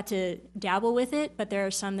they all got to dabble with it, but there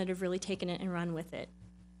are some that have really taken it and run with it.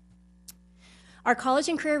 Our College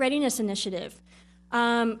and Career Readiness Initiative.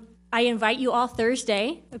 I invite you all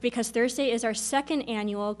Thursday, because Thursday is our second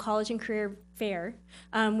annual College and Career Fair,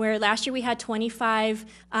 where last year we had 25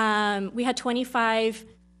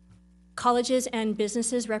 colleges and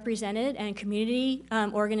businesses represented and community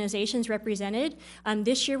organizations represented.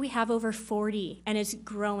 This year we have over 40, and it's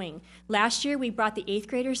growing. Last year we brought the 8th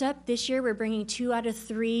graders up. This year we're bringing 2 out of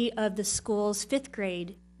 3 of the school's 5th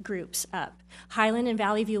grade groups up. Highland and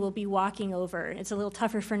Valley View will be walking over. It's a little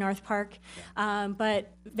tougher for North Park,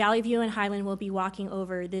 but Valley View and Highland will be walking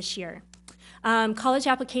over this year. College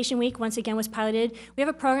Application Week, once again, was piloted. We have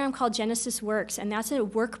a program called Genesis Works, and that's a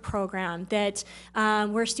work program that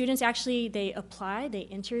where students actually, they apply, they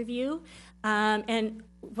interview, and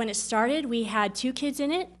when it started, we had 2 kids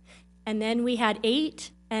in it, and then we had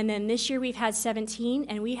 8, and then this year we've had 17,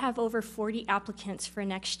 and we have over 40 applicants for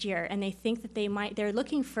next year, and they think that they're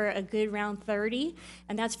looking for a good round 30,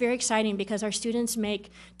 and that's very exciting because our students make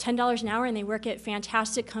 $10 an hour, and they work at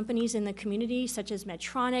fantastic companies in the community, such as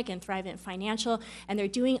Medtronic and Thrivent Financial, and they're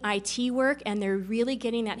doing IT work, and they're really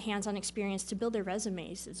getting that hands-on experience to build their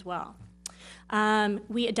resumes as well.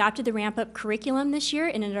 We adopted the Ramp Up curriculum this year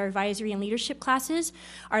in our advisory and leadership classes.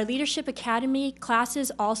 Our Leadership Academy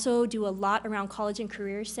classes also do a lot around college and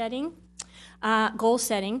career setting, goal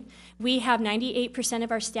setting. We have 98%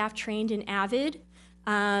 of our staff trained in AVID.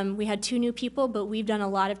 We had 2 new people, but we've done a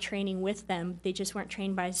lot of training with them. They just weren't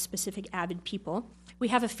trained by specific AVID people. We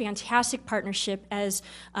have a fantastic partnership, as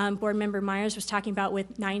Board Member Myers was talking about,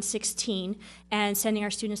 with 916 and sending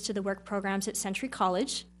our students to the work programs at Century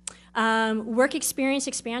College. Work Experience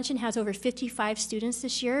Expansion has over 55 students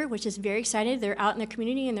this year, which is very exciting. They're out in the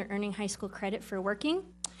community and they're earning high school credit for working.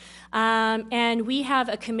 And we have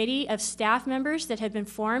a committee of staff members that have been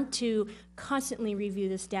formed to constantly review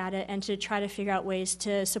this data and to try to figure out ways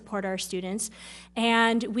to support our students.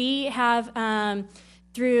 And we have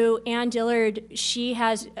through Ann Dillard, she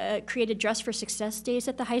has created Dress for Success days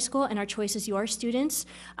at the high school, and our Choice is Yours students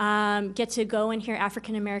get to go and hear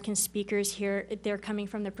African American speakers here. They're coming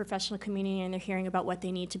from the professional community, and they're hearing about what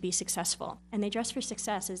they need to be successful. And they dress for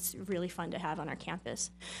success. It's really fun to have on our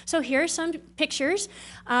campus. So here are some pictures.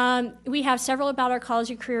 We have several about our College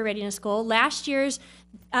and Career Readiness Goal.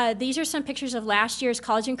 These are some pictures of last year's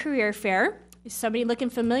College and Career Fair. Somebody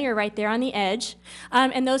looking familiar right there on the edge.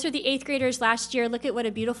 And those are the 8th graders last year. Look at what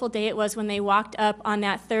a beautiful day it was when they walked up on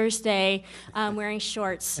that Thursday wearing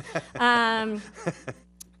shorts.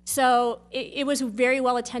 So it was very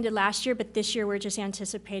well attended last year, but this year we're just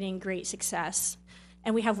anticipating great success.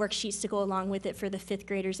 And we have worksheets to go along with it for the 5th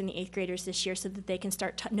graders and the 8th graders this year so that they can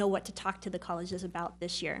start to know what to talk to the colleges about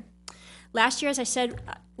this year. Last year, as I said,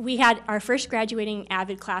 we had our first graduating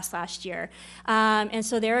AVID class last year. And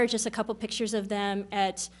so there are just a couple pictures of them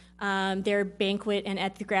at their banquet and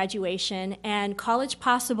at the graduation. And College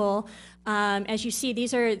Possible, as you see,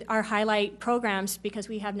 these are our highlight programs because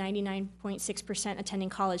we have 99.6% attending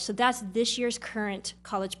college. So that's this year's current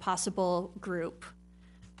College Possible group.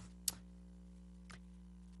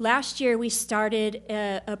 Last year, we started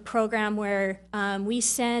a program where we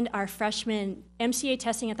send our freshmen MCA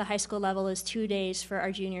testing at the high school level is 2 days for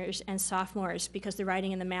our juniors and sophomores because the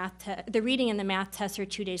reading and the math tests are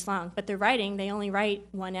 2 days long. But the writing, they only write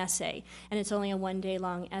one essay, and it's only a 1 day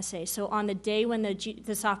long essay. So on the day when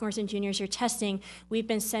the sophomores and juniors are testing, we've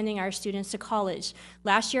been sending our students to college.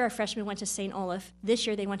 Last year, our freshmen went to St. Olaf. This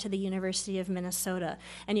year, they went to the University of Minnesota.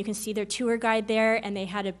 And you can see their tour guide there, and they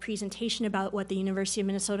had a presentation about what the University of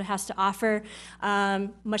Minnesota has to offer.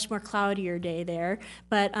 Much more cloudier day there.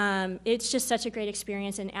 But it's just such a great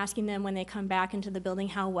experience, and asking them when they come back into the building,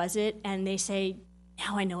 how was it? And they say,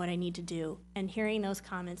 now I know what I need to do. And hearing those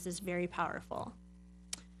comments is very powerful.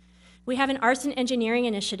 We have an arts and engineering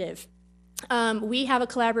initiative. We have a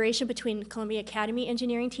collaboration between Columbia Academy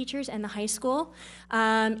engineering teachers and the high school,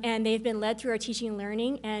 and they've been led through our teaching and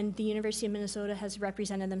learning, and the University of Minnesota has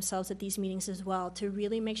represented themselves at these meetings as well to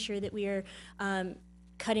really make sure that we are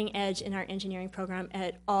cutting edge in our engineering program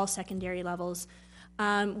at all secondary levels.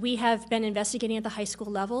 We have been investigating at the high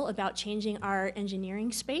school level about changing our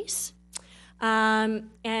engineering space,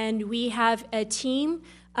 and we have a team.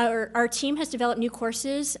 Our team has developed new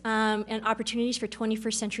courses and opportunities for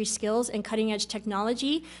 21st century skills and cutting edge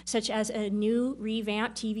technology, such as a new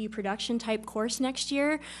revamped TV production type course next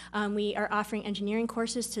year. We are offering engineering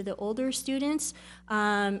courses to the older students.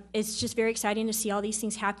 It's just very exciting to see all these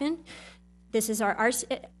things happen. This is our arts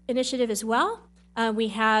initiative as well. We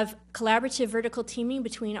have collaborative vertical teaming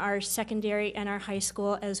between our secondary and our high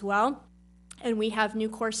school as well. And we have new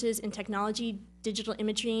courses in technology, digital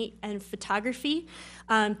imagery, and photography,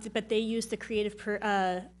 but they use the creative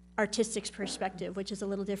artistics perspective, which is a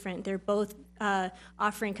little different. They're both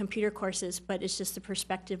offering computer courses, but it's just the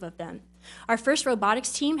perspective of them. Our first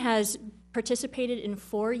robotics team has participated in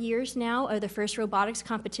 4 years now of the first robotics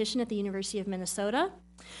competition at the University of Minnesota.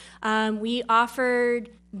 We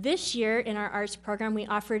offered, this year in our arts program, we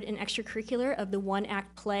offered an extracurricular of the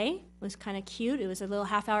 1-act play. It was kind of cute. It was a little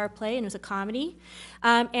half-hour play, and it was a comedy.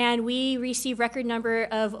 And we received record number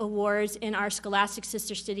of awards in our Scholastic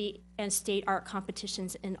Sister City and state art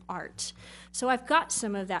competitions in art. So I've got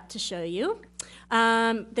some of that to show you.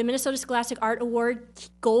 The Minnesota Scholastic Art Award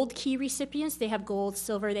Gold Key recipients, they have gold,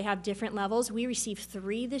 silver, they have different levels. We received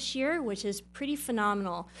 3 this year, which is pretty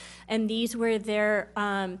phenomenal. And these were their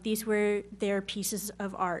pieces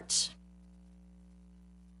of art.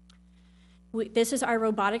 This is our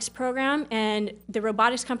robotics program, and the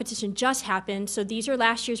robotics competition just happened, so these are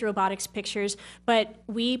last year's robotics pictures, but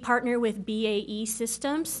we partner with BAE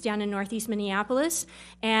Systems down in Northeast Minneapolis,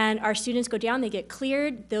 and our students go down, they get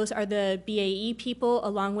cleared. Those are the BAE people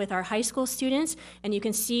along with our high school students, and you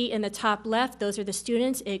can see in the top left, those are the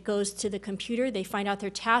students. It goes to the computer, they find out their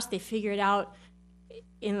task, they figure it out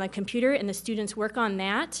in the computer, and the students work on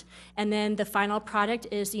that, and then the final product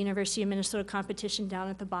is the University of Minnesota competition down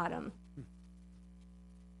at the bottom.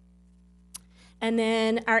 And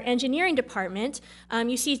then our engineering department,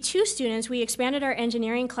 you see 2 students. We expanded our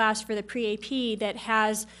engineering class for the pre-AP that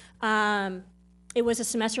has, it was a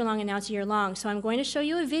semester long and now it's a year long. So I'm going to show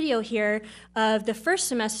you a video here of the first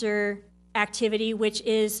semester activity, which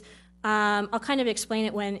is, I'll kind of explain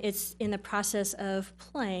it when it's in the process of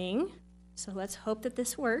playing. So let's hope that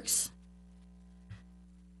this works.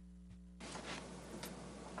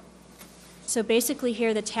 So basically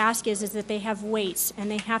here the task is that they have weights,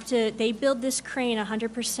 and they build this crane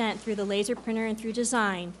 100% through the laser printer and through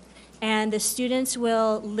design. And the students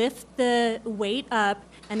will lift the weight up,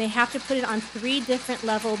 and they have to put it on 3 different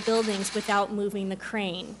level buildings without moving the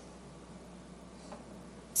crane.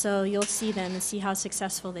 So you'll see them and see how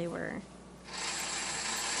successful they were.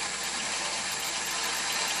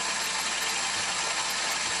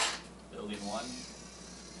 Building 1.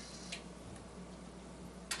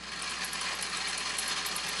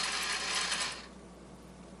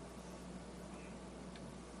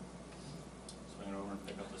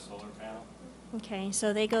 Okay,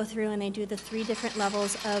 so they go through and they do the 3 different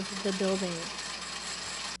levels of the building.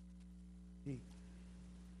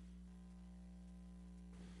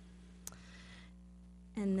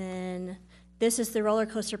 And then this is the roller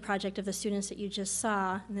coaster project of the students that you just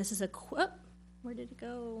saw. And this is where did it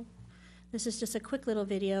go? This is just a quick little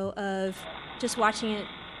video of just watching it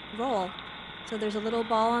roll. So there's a little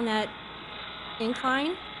ball on that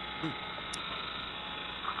incline.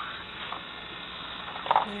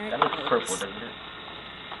 That looks purple, doesn't it?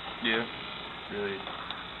 Yeah, really.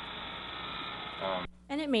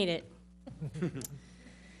 And it made it.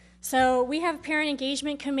 So we have a parent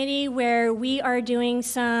engagement committee where we are doing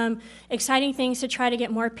some exciting things to try to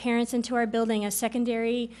get more parents into our building. As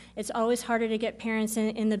secondary, it's always harder to get parents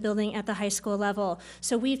in the building at the high school level.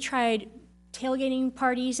 So we've tried tailgating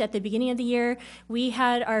parties at the beginning of the year. We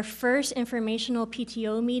had our first informational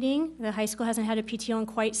PTO meeting. The high school hasn't had a PTO in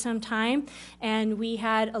quite some time, and we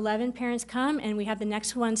had 11 parents come, and we have the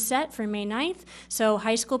next one set for May 9th. So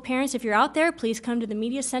high school parents, if you're out there, please come to the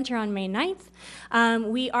media center on May 9th.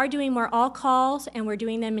 We are doing more all calls, and we're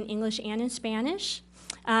doing them in English and in Spanish.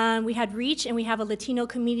 We had REACH, and we have a Latino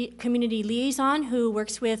community liaison who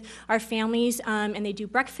works with our families, and they do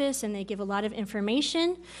breakfast, and they give a lot of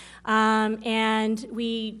information. And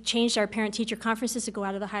we changed our parent-teacher conferences to go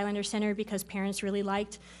out of the Highlander Center because parents really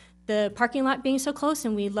liked the parking lot being so close,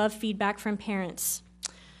 and we love feedback from parents.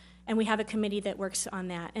 And we have a committee that works on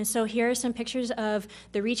that. And so here are some pictures of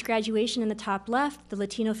the REACH graduation in the top left, the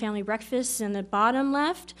Latino family breakfast in the bottom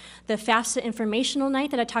left, the FAFSA informational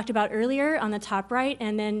night that I talked about earlier on the top right,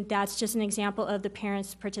 and then that's just an example of the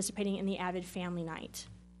parents participating in the Avid Family Night.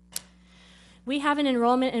 We have an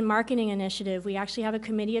enrollment and marketing initiative. We actually have a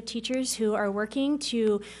committee of teachers who are working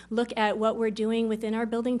to look at what we're doing within our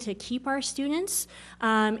building to keep our students,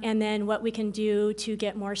 and then what we can do to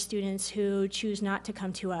get more students who choose not to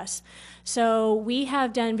come to us. So we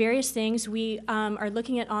have done various things. We are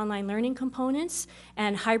looking at online learning components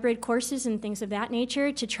and hybrid courses and things of that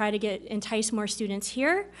nature to try to entice more students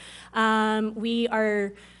here.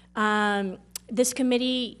 This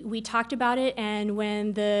committee, we talked about it, and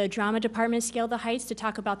when the drama department scaled the heights to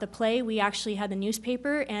talk about the play, we actually had the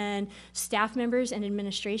newspaper, and staff members and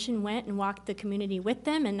administration went and walked the community with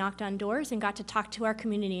them and knocked on doors and got to talk to our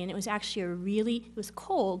community. And it was actually it was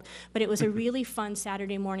cold, but it was a really fun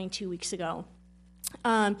Saturday morning 2 weeks ago.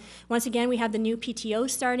 Once again, we have the new PTO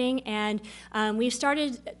starting, and we've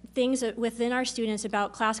started things within our students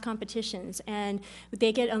about class competitions, and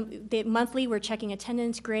they monthly we're checking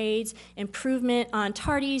attendance, grades, improvement on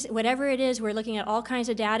tardies, whatever it is. We're looking at all kinds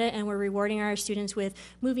of data, and we're rewarding our students with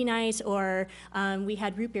movie nights, or we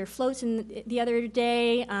had root beer floats the other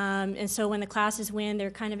day, and so when the classes win,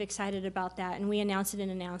 they're kind of excited about that, and we announce it in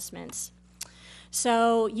announcements.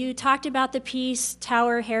 So you talked about the Peace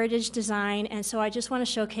Tower heritage design, and so I just want to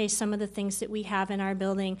showcase some of the things that we have in our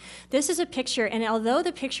building. This is a picture, and although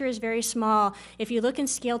the picture is very small, if you look in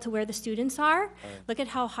scale to where the students are, look at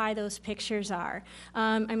how high those pictures are.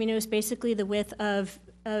 I mean, it was basically the width of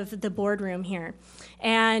the boardroom here.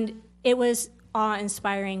 And it was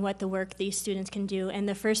awe-inspiring what the work these students can do. And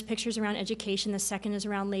the first picture is around education, the second is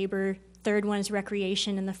around labor, third one is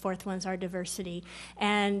recreation, and the fourth one's our diversity.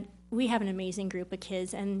 And we have an amazing group of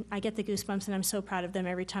kids, and I get the goosebumps, and I'm so proud of them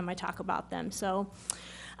every time I talk about them. So,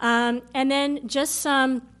 and then just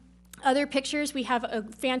some other pictures. We have a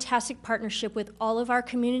fantastic partnership with all of our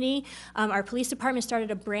community. Our police department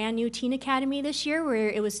started a brand new teen academy this year where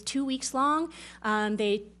it was 2 weeks long.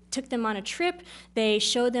 They took them on a trip. They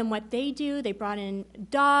showed them what they do. They brought in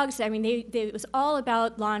dogs. I mean, it was all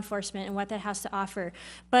about law enforcement and what that has to offer.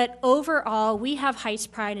 But overall, we have Heights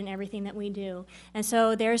pride in everything that we do. And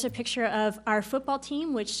so there's a picture of our football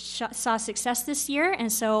team, which saw success this year.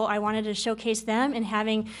 And so I wanted to showcase them and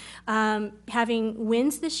having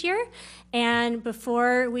wins this year. And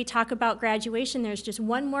before we talk about graduation, there's just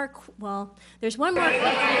one more, there's one more quick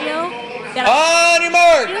video. On your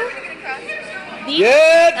mark!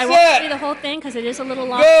 I won't say the whole thing because it is a little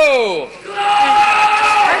long. Go!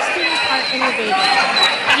 Our students are innovative.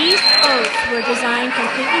 These boats were designed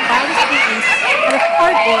completely by the students with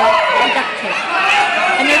cardboard and duct tape.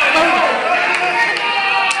 And they're floating.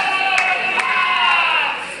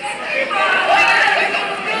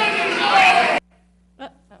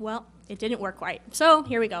 Well, it didn't work quite. So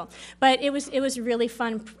here we go. But it was a really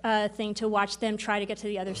fun thing to watch them try to get to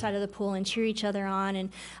the other side of the pool and cheer each other on.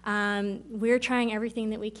 And we're trying everything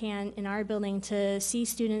that we can in our building to see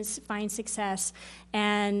students find success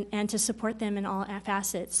and to support them in all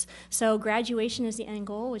facets. So graduation is the end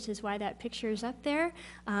goal, which is why that picture is up there,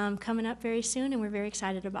 coming up very soon, and we're very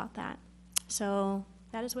excited about that. So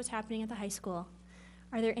that is what's happening at the high school.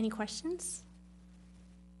 Are there any questions?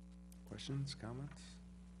 Questions, comments?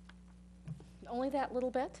 Only that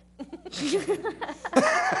little bit?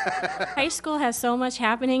 High school has so much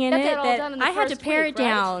happening in Got it that all that done in the I had to first pare week, it right?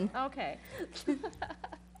 down. Okay.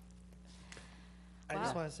 I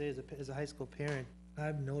just want to say, as a high school parent,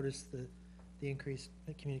 I've noticed the increased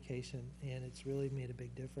communication, and it's really made a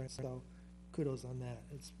big difference. So kudos on that.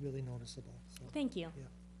 It's really noticeable. So, Thank you. yeah.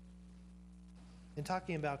 And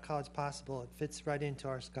talking about College Possible, it fits right into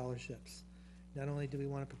our scholarships. Not only do we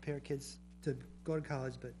want to prepare kids to go to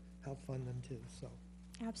college, but help fund them too. So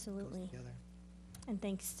it goes Absolutely. together. And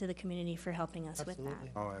thanks to the community for helping us with that.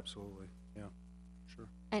 Absolutely. Oh, absolutely, yeah, sure.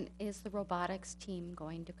 And is the robotics team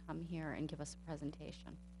going to come here and give us a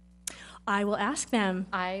presentation? I will ask them.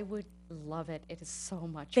 I would love it. It is so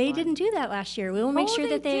much They fun. didn't do that last year. We will make Oh, sure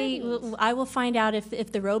they that didn't. I will find out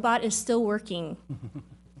if the robot is still working.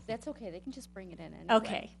 That's okay. They can just bring it in anyway.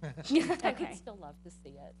 Okay, I Okay. would still love to see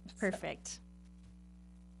it. perfect.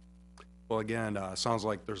 Well, again, sounds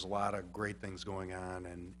like there's a lot of great things going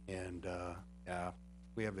on, and yeah,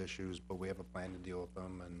 we have issues, but we have a plan to deal with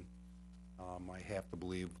them, and I have to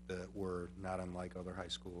believe that we're not unlike other high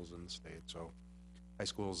schools in the state. So high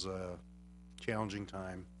school's a challenging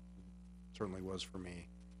time, certainly was for me,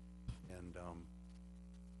 and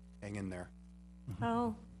hang in there.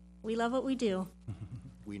 Oh, we love what we do.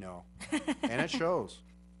 We know, and it shows.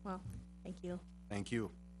 Well, thank you. Thank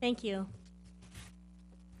you. Thank you.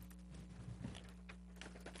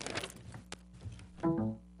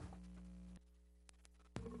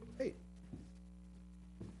 Hey.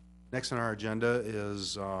 Next on our agenda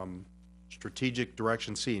is Strategic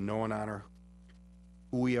Direction C, know and honor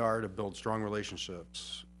who we are to build strong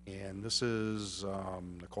relationships. And this is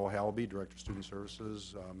Nicole Hallaby, Director of Student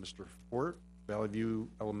Services, Mr. Fort, Valley View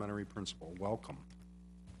Elementary Principal. Welcome.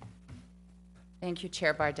 Thank you,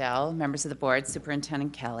 Chair Bardell, members of the board,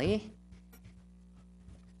 Superintendent Kelly.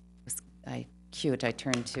 Cute, I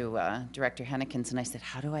turned to Director Hennekins and I said,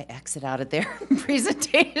 how do I exit out of their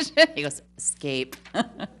presentation? He goes, escape.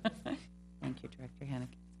 Thank you, Director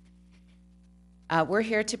Hennekins. We're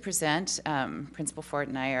here to present, Principal Fort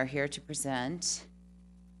and I are here to present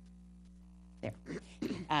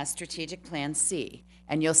Strategic Plan C.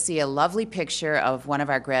 And you'll see a lovely picture of one of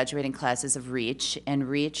our graduating classes of REACH. And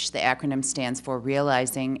REACH, the acronym stands for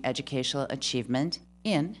Realizing Educational Achievement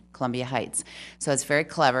in Columbia Heights. So it's very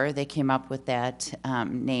clever. They came up with that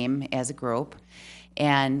name as a group.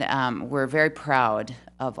 And we're very proud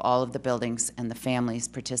of all of the buildings and the families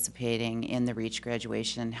participating in the REACH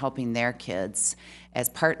graduation, helping their kids as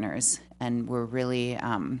partners. And we're really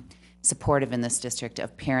supportive in this district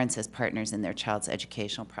of parents as partners in their child's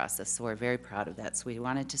educational process. So we're very proud of that. So we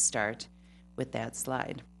wanted to start with that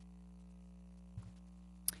slide.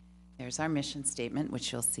 There's our mission statement,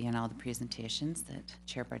 which you'll see in all the presentations that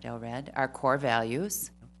Chair Bardell read. Our core values,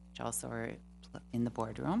 which also are in the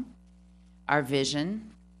boardroom. Our vision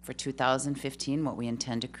for 2015, what we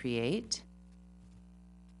intend to create.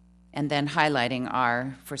 And then highlighting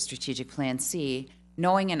our, for Strategic Plan C,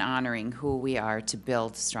 knowing and honoring who we are to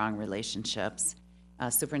build strong relationships.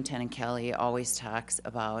 Superintendent Kelly always talks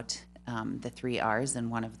about the 3 R's, and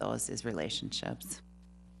one of those is relationships.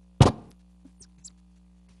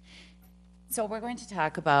 So we're going to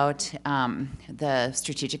talk about the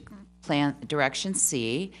Strategic Plan Direction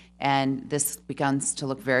C, and this begins to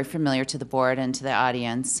look very familiar to the board and to the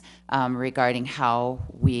audience regarding how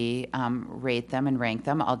we rate them and rank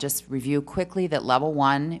them. I'll just review quickly that level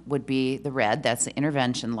 1 would be the red, that's the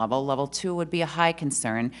intervention level. Level 2 would be a high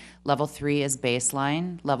concern. Level 3 is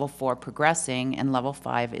baseline. Level 4 progressing, and level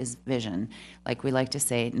 5 is vision. Like we like to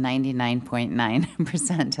say,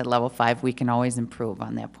 99.9%. At level 5, we can always improve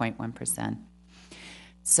on that 0.1%.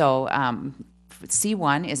 So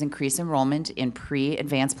C1 is increase enrollment in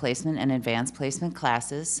pre-advanced placement and advanced placement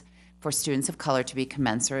classes for students of color to be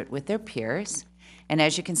commensurate with their peers. And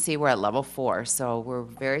as you can see, we're at level 4, so we're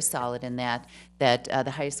very solid in that the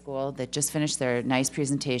high school that just finished their nice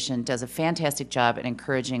presentation does a fantastic job at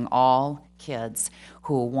encouraging all kids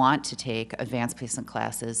who want to take advanced placement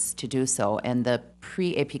classes to do so. And the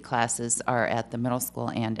pre-AP classes are at the middle school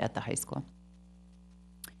and at the high school.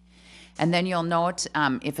 And then you'll note,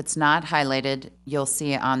 if it's not highlighted, you'll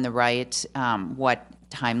see on the right what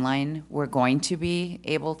timeline we're going to be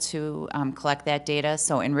able to collect that data.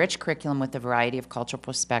 So enrich curriculum with a variety of cultural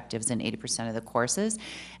perspectives in 80% of the courses.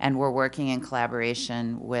 And we're working in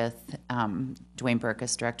collaboration with Dwayne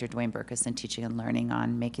Burkus, Director Dwayne Burkus, in Teaching and Learning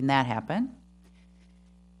on making that happen.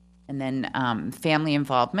 And then family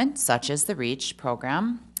involvement, such as the REACH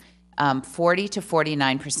program. 40 to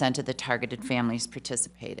 49% of the targeted families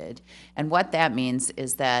participated. And what that means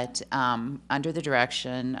is that under the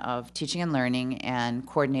direction of Teaching and Learning and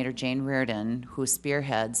Coordinator Jane Reardon, who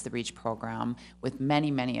spearheads the REACH program with many,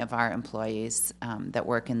 many of our employees that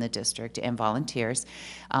work in the district and volunteers,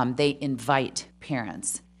 they invite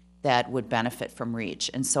parents that would benefit from REACH.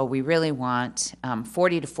 And so we really want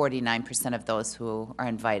 40 to 49% of those who are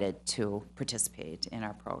invited to participate in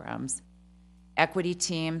our programs. Equity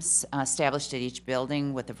teams established at each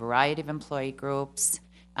building with a variety of employee groups.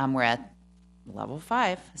 We're at level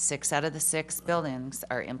 5. 6 out of the 6 buildings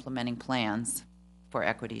are implementing plans for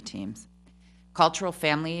equity teams. Cultural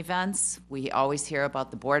family events. We always hear about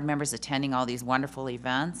the board members attending all these wonderful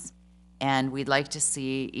events, and we'd like to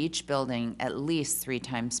see each building at least 3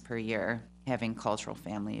 times per year having cultural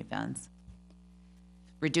family events.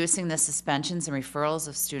 reducing the suspensions and referrals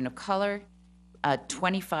of student of color,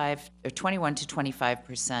 21 to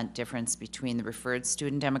 25% difference between the referred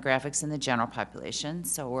student demographics and the general population.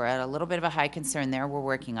 So we're at a little bit of a high concern there. We're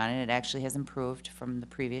working on it. It actually has improved from the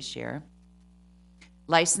previous year.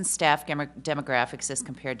 Licensed staff demographics as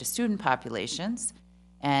compared to student populations.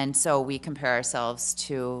 And so we compare ourselves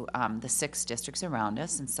to the 6 districts around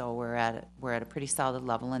us, and so we're at a pretty solid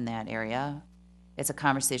level in that area. It's a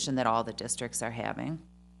conversation that all the districts are having.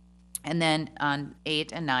 And then on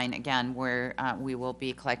 8 and 9, again, we will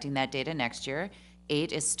be collecting that data next year.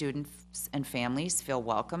 8 is students and families feel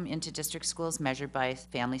welcome into district schools measured by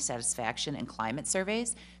family satisfaction and climate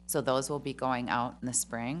surveys. So those will be going out in the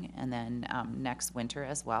spring and then next winter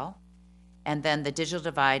as well. And then the digital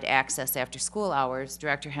divide access after school hours,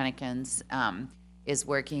 Director Hennekens is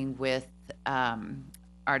working with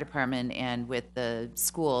our department and with the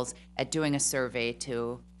schools at doing a survey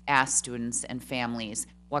to ask students and families,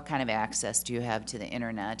 what kind of access do you have to the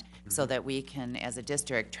internet, so that we can, as a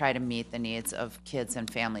district, try to meet the needs of kids and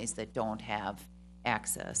families that don't have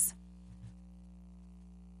access.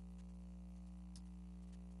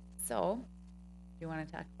 So, you want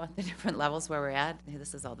to talk about the different levels where we're at?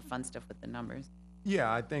 This is all the fun stuff with the numbers.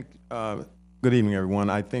 Yeah, I think, good evening, everyone.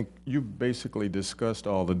 I think you basically discussed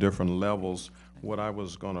all the different levels. What I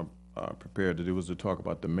was going to prepare to do was to talk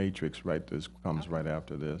about the matrix, right? This comes right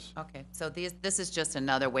after this. Okay, so this is just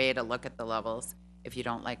another way to look at the levels if you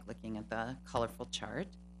don't like looking at the colorful chart.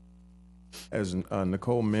 As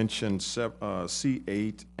Nicole mentioned,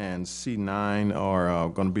 C8 and C9 are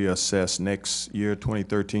going to be assessed next year,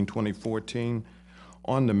 2013, 2014.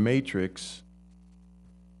 On the matrix,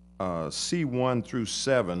 C1 through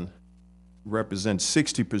 7 represent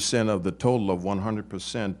 60% of the total of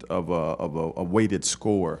 100% of a weighted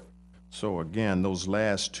score. So again, those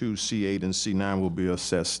last 2, C8 and C9, will be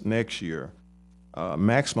assessed next year.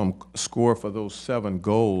 Maximum score for those 7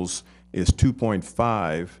 goals is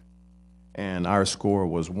 2.5, and our score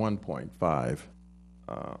was 1.5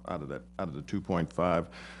 out of the 2.5.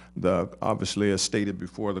 Obviously, as stated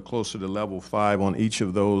before, the closer to level 5 on each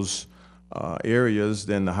of those areas,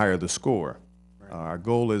 then the higher the score. Our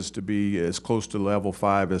goal is to be as close to level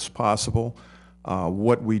 5 as possible.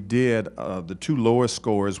 What we did, the 2 lowest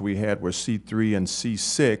scores we had were C3 and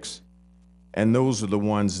C6, and those are the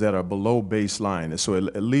ones that are below baseline. So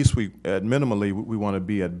at least minimally, we want to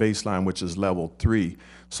be at baseline, which is level 3.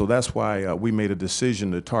 So that's why we made a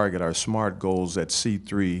decision to target our SMART goals at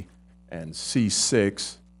C3 and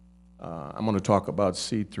C6. I'm going to talk about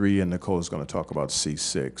C3, and Nicole is going to talk about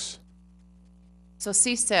C6. So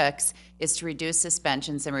C6 is to reduce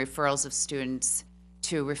suspensions and referrals of students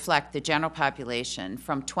to reflect the general population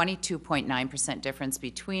from 22.9% difference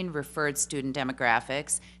between referred student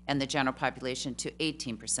demographics and the general population to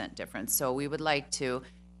 18% difference. So we would like to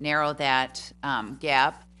narrow that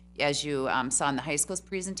gap, as you saw in the high school's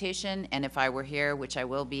presentation, and if I were here, which I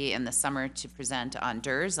will be in the summer to present on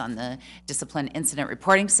DIRS, on the Discipline Incident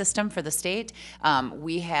Reporting System for the state,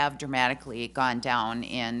 we have dramatically gone down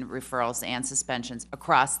in referrals and suspensions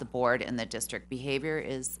across the board, and the district behavior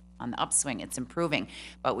is on the upswing. It's improving,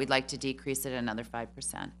 but we'd like to decrease it another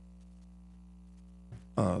 5%.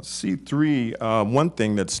 C3, one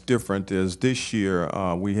thing that's different is this year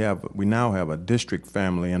we now have a district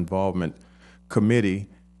family involvement committee,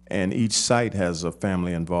 and each site has a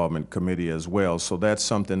family involvement committee as well. So that's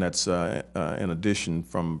something that's in addition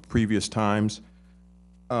from previous times.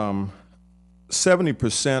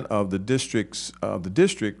 70% of the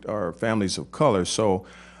district are families of color. So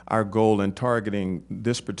our goal in targeting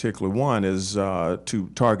this particular one is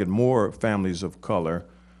to target more families of color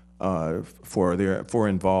for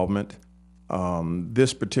involvement.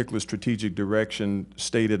 This particular strategic direction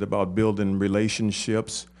stated about building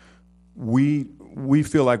relationships. We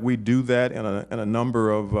feel like we do that in a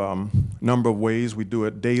number of ways. We do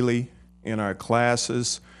it daily in our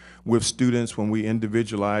classes with students when we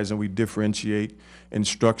individualize and we differentiate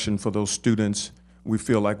instruction for those students. We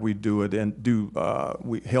feel like we do it and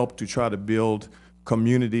we help to try to build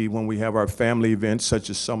community when we have our family events,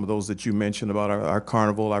 such as some of those that you mentioned about our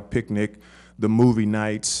carnival, our picnic, the movie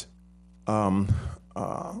nights,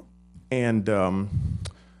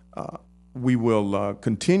 we will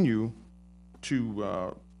continue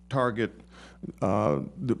to target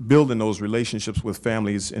building those relationships with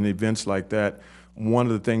families in events like that. One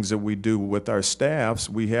of the things that we do with our staffs,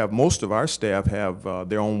 most of our staff have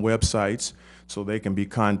their own websites, so they can be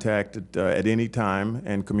contacted at any time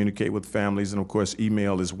and communicate with families. And of course,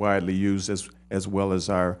 email is widely used as well as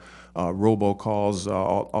our robocalls.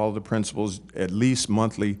 All the principals at least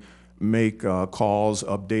monthly make calls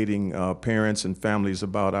updating parents and families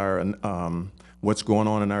about our what's going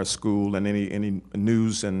on in our school and any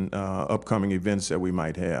news and upcoming events that we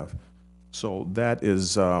might have. So that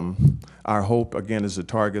is our hope, again, is to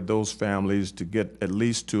target those families to get at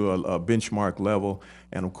least to a benchmark level,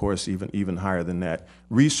 and of course, even higher than that.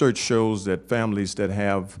 Research shows that families that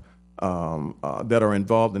have that are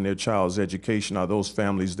involved in their child's education are those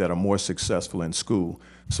families that are more successful in school.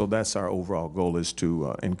 So that's our overall goal, is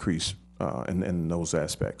to increase in those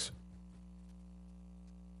aspects.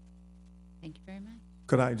 Thank you very much.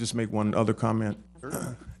 Could I just make one other comment?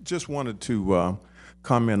 Just wanted to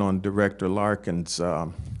comment on Director Larkin's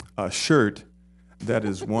shirt. That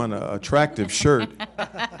is one attractive shirt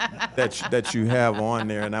that you have on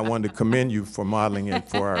there, and I wanted to commend you for modeling it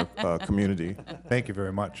for our community. Thank you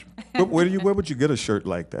very much. Where would you get a shirt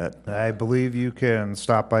like that? I believe you can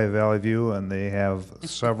stop by Valley View, and they have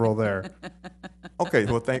several there. Okay,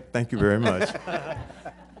 well, thank you very much.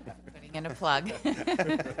 Putting in a plug.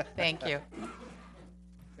 Thank you.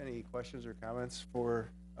 Any questions or comments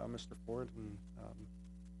for Mr. Ford and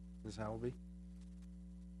Ms. Howlby?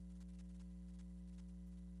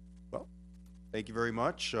 Well, thank you very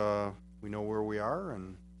much. We know where we are,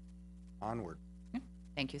 and onward.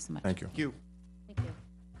 Thank you so much. Thank you. Thank you. Thank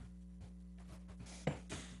you.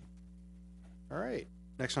 All right.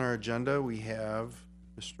 Next on our agenda, we have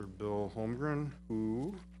Mr. Bill Holmgren,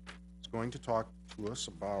 who is going to talk to us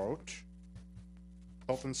about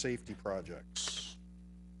health and safety projects.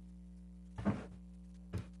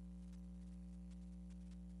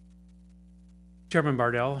 Chairman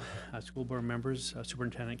Bardell, school board members,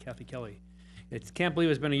 Superintendent Kathy Kelly. Can't believe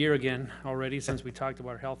it's been a year again already since we talked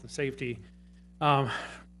about health and safety.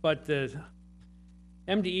 But the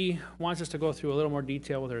MDE wants us to go through a little more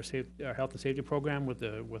detail with our health and safety program with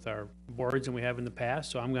our boards than we have in the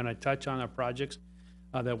past. So I'm going to touch on our projects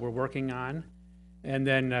that we're working on, and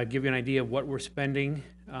then give you an idea of what we're spending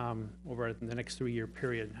over the next 3-year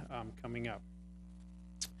period coming up.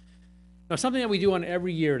 Now, something that we do on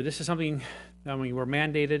every year, this is something we're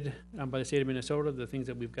mandated by the state of Minnesota, the things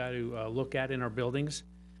that we've got to look at in our buildings.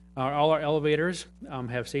 All our elevators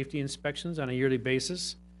have safety inspections on a yearly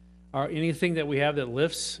basis. Anything that we have that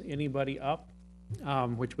lifts anybody up,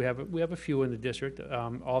 which we have a few in the district,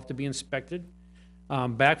 all have to be inspected.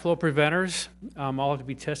 Backflow preventers all have to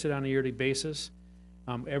be tested on a yearly basis.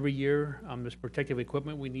 Every year, there's protective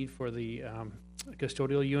equipment we need for the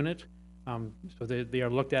custodial unit. So they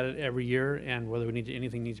are looked at it every year, and whether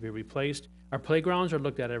anything needs to be replaced. Our playgrounds are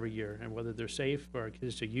looked at every year, and whether they're safe for our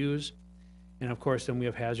kids to use. And of course, then we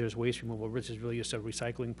have hazardous waste removal, which is really just a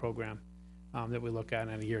recycling program that we look at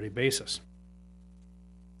on a yearly basis.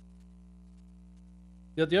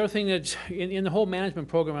 The other thing that's in the whole management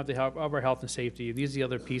program of our health and safety, these are the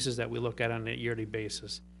other pieces that we look at on a yearly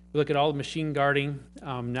basis. We look at all the machine guarding,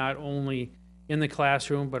 not only in the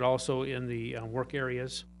classroom, but also in the work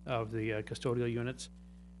areas of the custodial units.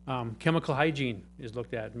 Chemical hygiene is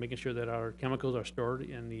looked at, making sure that our chemicals are stored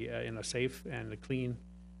in a safe and a clean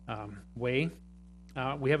way.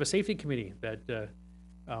 We have a safety committee that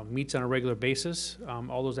meets on a regular basis.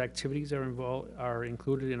 All those activities are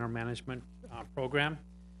included in our management program.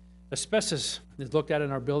 Asbestos is looked at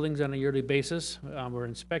in our buildings on a yearly basis. We're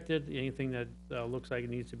inspected. Anything that looks like it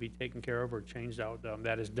needs to be taken care of or changed out,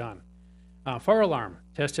 that is done. Fire alarm,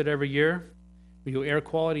 tested every year. We do air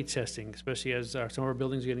quality testing, especially as some of our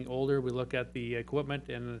buildings are getting older. We look at the equipment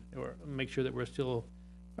and make sure that we're still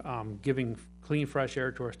giving clean, fresh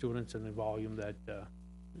air to our students in the volume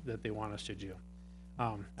that they want us to do.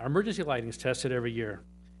 Our emergency lighting is tested every year.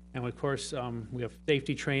 And of course, we have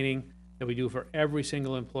safety training that we do for every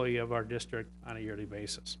single employee of our district on a yearly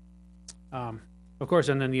basis. Of course,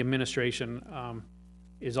 and then the administration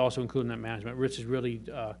is also included in that management. Rich is really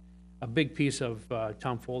a big piece of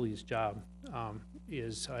Tom Foley's job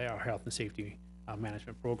is our health and safety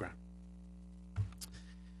management program.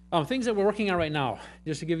 Things that we're working on right now,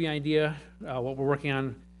 just to give you an idea what we're working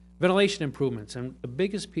on, ventilation improvements. And the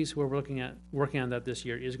biggest piece we're working on that this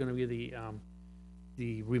year is going to be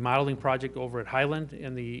the remodeling project over at Highland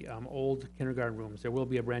and the old kindergarten rooms. There will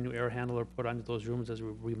be a brand new air handler put onto those rooms as we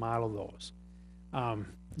remodel those.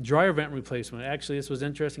 Dryer vent replacement. Actually, this was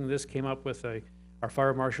interesting. This came up with our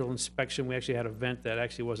fire marshal inspection. We actually had a vent that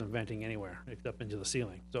actually wasn't venting anywhere, except into the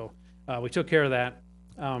ceiling. So we took care of that.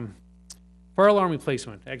 Fire alarm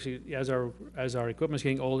replacement. Actually, as our equipment's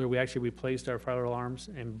getting older, we actually replaced our fire alarms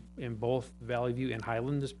in both Valley View and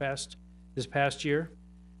Highland this past year.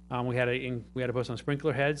 We had to put some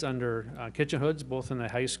sprinkler heads under kitchen hoods, both in the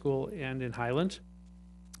high school and in Highland.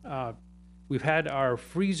 We've had our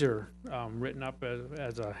freezer written up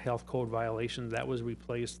as a health code violation. That was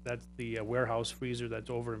replaced. That's the warehouse freezer that's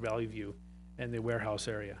over in Valley View in the warehouse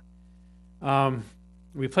area.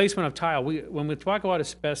 Replacement of tile, when we talk about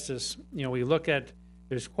asbestos, we look at,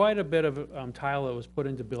 there's quite a bit of tile that was put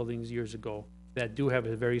into buildings years ago that do have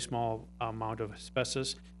a very small amount of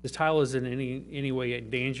asbestos. This tile isn't in any way a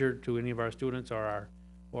danger to any of our students or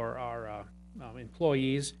our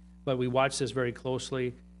employees, but we watch this very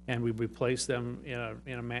closely, and we replace them in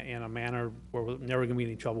a manner where we're never gonna be in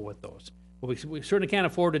any trouble with those. But we certainly can't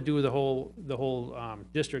afford to do the whole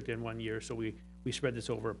district in 1 year, so we spread this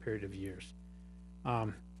over a period of years.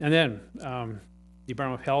 And then, the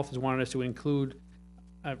Department of Health has wanted us to include,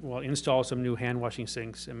 install some new hand washing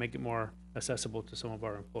sinks and make it more accessible to some of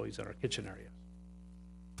our employees in our kitchen area.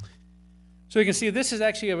 So you can see this is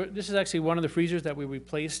actually one of the freezers that we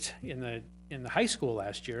replaced in the high school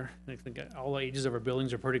last year. I think all the ages of our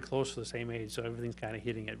buildings are pretty close to the same age, so everything's kind of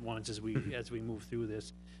hitting at once as we move through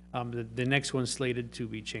this. The next one slated to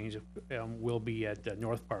be changed will be at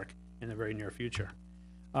North Park in the very near future.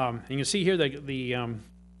 And you can see here the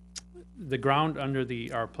ground under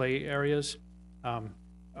our play areas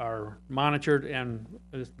are monitored, and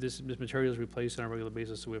this material is replaced on a regular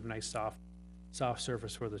basis, so we have a nice soft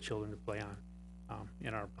surface for the children to play on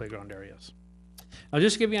in our playground areas. I'll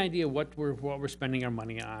just give you an idea of what we're spending our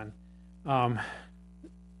money on. Tom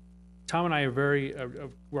and I are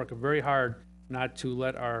working very hard not to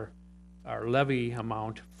let our levy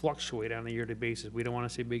amount fluctuate on a yearly basis. We don't want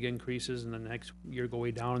to see big increases and the next year go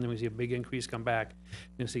way down, and then we see a big increase come back.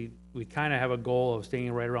 You see, we kind of have a goal of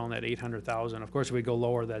staying right around that 800,000. Of course, if we go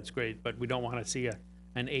lower, that's great, but we don't want to see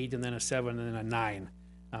an 8 and then a 7 and then a 9,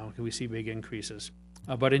 because we see big increases.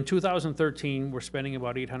 But in 2013, we're spending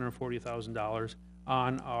about $840,000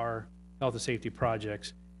 on our health and safety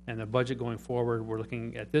projects, and the budget going forward, we're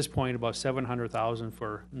looking at this point about $700,000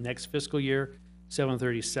 for next fiscal year,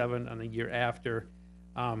 $737,000 on the year after.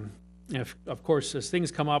 Of course, as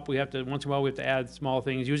things come up, once in a while we have to add small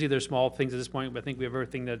things. Usually they're small things at this point, but I think we have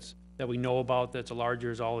everything that we know about that's a larger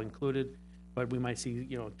is all included. But we might see,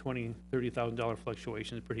 $20,000, $30,000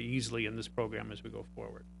 fluctuations pretty easily in this program as we go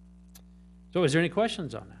forward. So is there any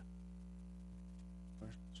questions on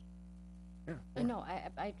that? No,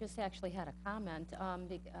 I just actually had a comment.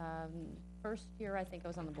 First year, I think I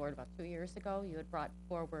was on the board about 2 years ago, you had brought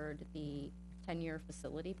forward the 10-year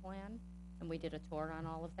facility plan, and we did a tour on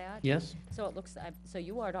all of that. Yes. So it looks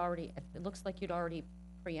like you'd already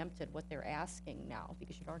preempted what they're asking now,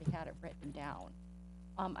 because you'd already had it written down.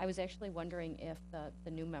 I was actually wondering if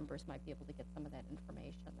the new members might be able to get some of that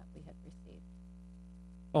information that we had received.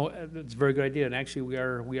 Oh, that's a very good idea, and actually, we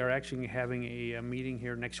are actually having a meeting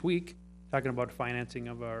here next week, talking about financing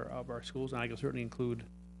of our schools, and I can certainly include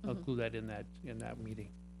that in that meeting.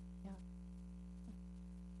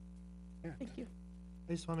 Yeah. Thank you.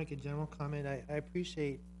 I just want to make a general comment. I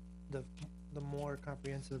appreciate the more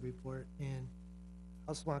comprehensive report, and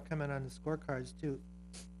I also want to comment on the scorecards too.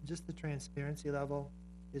 Just the transparency level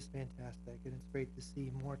is fantastic, and it's great to see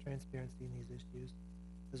more transparency in these issues,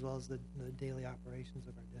 as well as the daily operations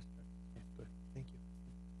of our district. Yeah, good. Thank you.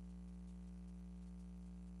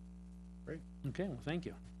 Great. Okay, well, thank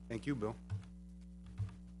you. Thank you, Bill.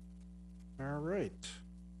 All right.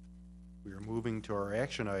 We are moving to our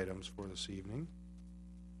action items for this evening.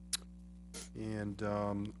 And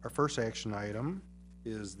our first action item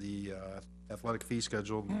is the athletic fee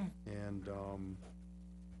schedule. And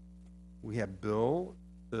we have Bill,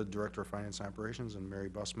 the Director of Finance and Operations, and Mary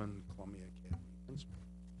Bussman, Columbia Academy Principal.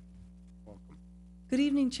 Welcome. Good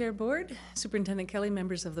evening, Chair Board, Superintendent Kelly,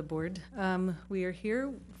 members of the board. We are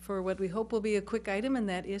here for what we hope will be a quick item, and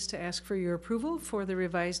that is to ask for your approval for the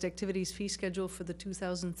revised activities fee schedule for the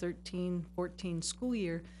 2013-14 school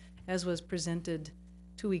year, as was presented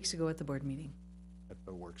 2 weeks ago at the board meeting. At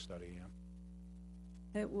the work study,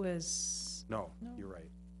 yeah. It was... No, you're right.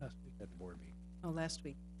 Last week at the board meeting. Oh, last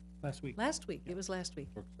week. Last week. Last week. It was last week.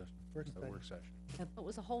 Work session. Work session. It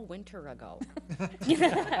was a whole winter ago.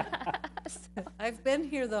 I've been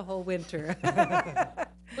here the whole winter.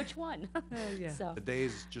 Which one? Yeah. So. The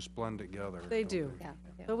days just blend together. They do. Yeah.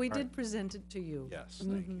 But we All did right. present it to you. Yes,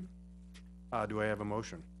 thank you. Do I have a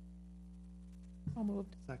motion? So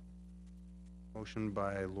moved. Motion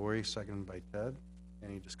by Lori, seconded by Ted.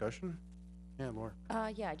 Any discussion? Yeah, Laura.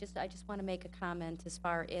 Yeah, I just want to make a comment as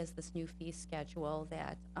far as this new fee schedule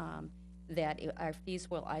that our fees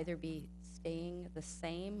will either be staying the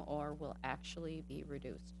same or will actually be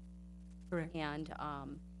reduced. Correct.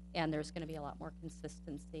 And there's going to be a lot more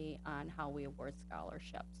consistency on how we award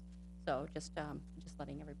scholarships. So just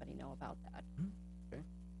letting everybody know about that. Okay.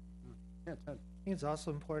 Yeah, Ted. I think it's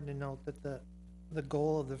also important to note that the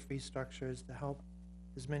goal of the fee structure is to help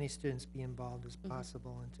as many students be involved as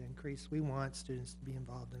possible and to increase. We want students to be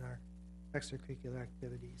involved in our extracurricular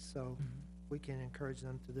activities. So we can encourage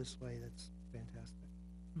them to this way, that's fantastic.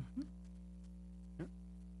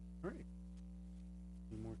 All right.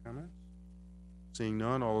 Any more comments? Seeing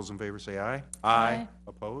none, all those in favor say aye. Aye.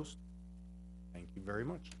 Opposed? Thank you very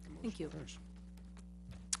much. The motion Thank you. carries.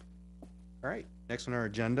 All right, next on our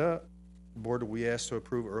agenda, board, we asked to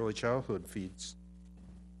approve early childhood fee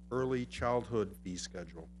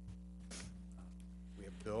schedule. We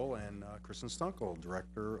have Bill and Kristen Stunkel,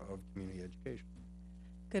 Director of Community Education.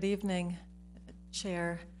 Good evening,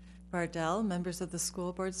 Chair Bardell, members of the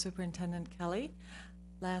school board, Superintendent Kelly.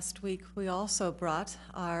 Last week, we also brought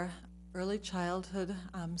our early childhood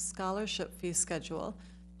scholarship fee schedule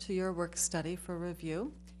to your work study for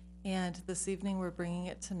review. And this evening, we're bringing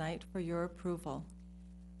it tonight for your approval.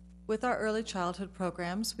 With our early childhood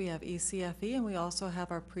programs, we have ECFE and we also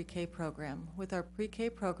have our pre-K program. With our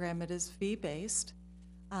pre-K program, it is fee-based.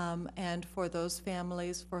 And for those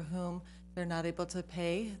families for whom they're not able to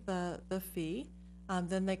pay the fee,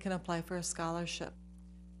 then they can apply for a scholarship.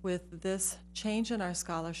 With this change in our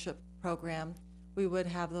scholarship program, we would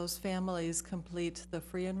have those families complete the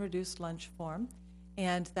free and reduced lunch form,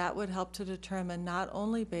 and that would help to determine not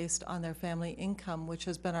only based on their family income, which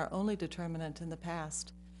has been our only determinant in the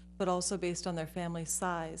past, but also based on their family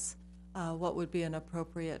size, what would be an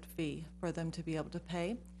appropriate fee for them to be able to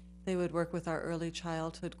pay. They would work with our early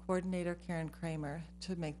childhood coordinator, Karen Kramer,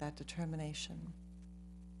 to make that determination.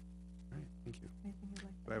 All right, thank you. Anything you'd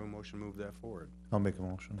like? Do I have a motion to move that forward? I'll make a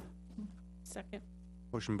motion. Second.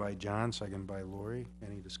 Motion by John, second by Lori.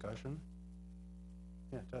 Any discussion?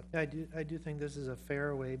 Yeah, Ted. I do think this is a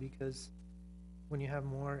fair way, because when you have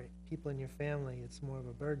more people in your family, it's more of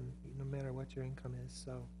a burden, no matter what your income is,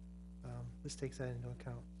 so this takes that into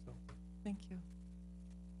account, so. Thank you.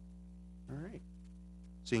 All right.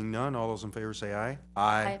 Seeing none, all those in favor say aye.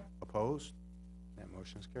 Aye. Opposed? That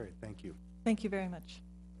motion is carried. Thank you. Thank you very much.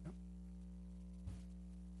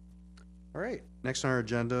 All right, next on our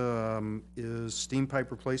agenda is steam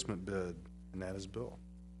pipe replacement bid, and that is Bill.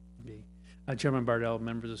 Chairman Bardell,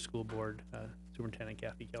 members of the school board, Superintendent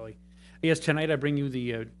Kathy Kelly. Yes, tonight I bring you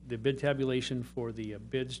the bid tabulation for the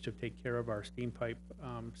bids to take care of our steam pipe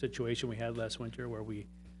situation we had last winter, where we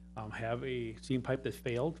have a steam pipe that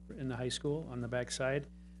failed in the high school on the backside.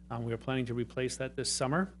 We are planning to replace that this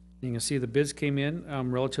summer. You can see the bids came in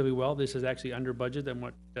relatively well. This is actually under budget than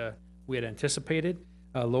what we had anticipated.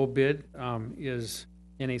 Low bid is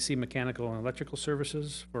NAC Mechanical and Electrical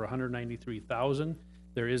Services for $193,000.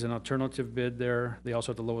 There is an alternative bid there. They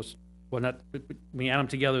also have the lowest, well, not, when you add them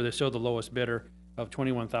together, they're still the lowest bidder of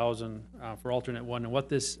 $21,000 for alternate one. And what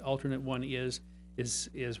this alternate one is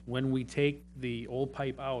when we take the old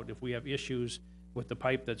pipe out, if we have issues with the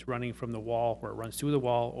pipe that's running from the wall, where it runs through the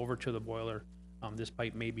wall over to the boiler, this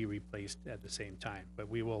pipe may be replaced at the same time. But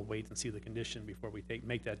we will wait and see the condition before we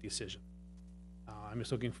make that decision. I'm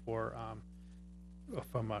just looking for,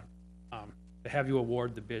 to have you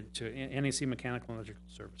award the bid to NAC Mechanical and Electrical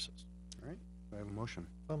Services. All right, do I have a motion?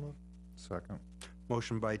 So moved. Second.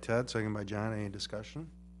 Motion by Ted, second by John. Any discussion?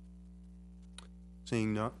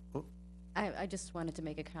 Seeing none, oh, I just wanted to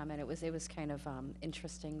make a comment. It was kind of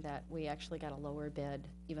interesting that we actually got a lower bid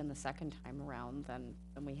even the second time around than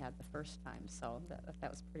we had the first time. So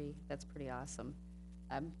that's pretty awesome.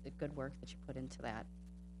 The good work that you put into that.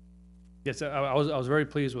 Yes, I was very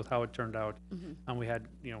pleased with how it turned out. And we had,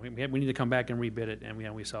 we need to come back and rebid it, and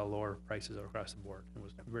we saw lower prices across the board. It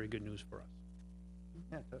was very good news for us.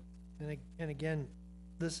 yeah, Ted. And again,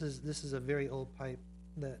 this is a very old pipe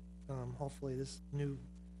that hopefully this new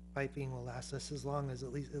piping will last us as long as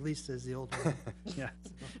at least as the old one. Yeah.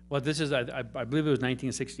 Well, this is, I believe it was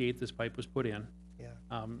 1968 this pipe was put in. Yeah.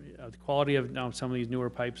 The quality of some of these newer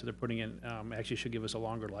pipes that they're putting in actually should give us a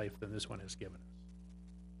longer life than this one has given us.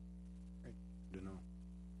 Great, good to know.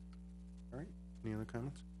 All right, any other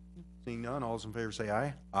comments? Seeing none, all those in favor say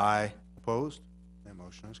aye. Aye. Opposed? That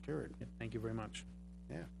motion is carried. Yeah, thank you very much.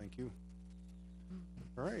 Yeah, thank you.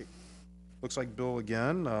 All right. Looks like Bill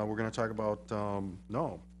again. We're going to talk about,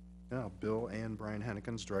 Bill and Brian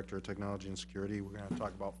Hennekens, Director of Technology and Security. We're going to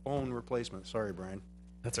talk about phone replacement. Sorry, Brian.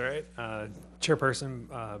 That's all right.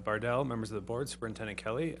 Chairperson Bardell, members of the board, Superintendent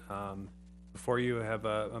Kelly. Before you have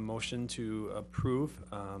a motion to approve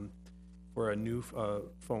for a new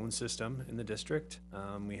phone system in the district.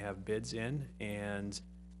 We have bids in, and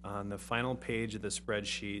on the final page of the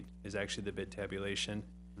spreadsheet is actually the bid tabulation.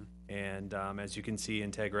 And as you can see,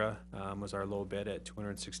 Integra was our low bid at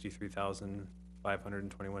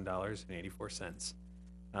 $263,521.84.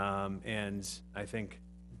 And I think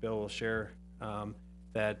Bill will share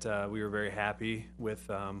that we were very happy with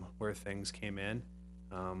where things came in,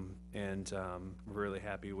 and we're really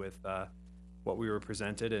happy with what we were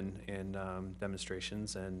presented in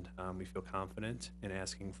demonstrations, and we feel confident in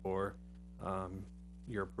asking for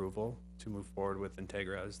your approval to move forward with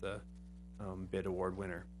Integra as the bid award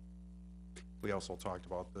winner. We also talked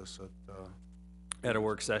about this At a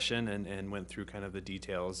work session and went through kind of the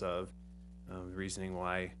details of the reasoning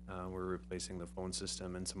why we're replacing the phone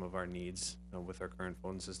system and some of our needs with our current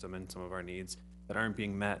phone system and some of our needs that aren't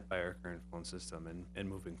being met by our current phone system and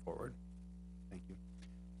moving forward. Thank you.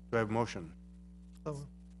 Do I have a motion? So,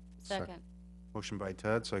 Second. Motion by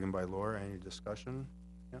Ted, second by Laura. Any discussion?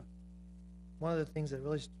 Yeah. one of the things that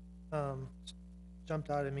really jumped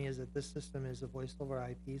out at me is that this system is a voice over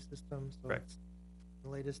IP system, so Correct. it's the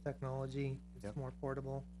latest technology, it's Yep. more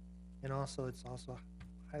portable, and also it's also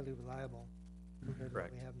highly reliable compared to what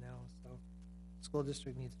Correct. we have now, so school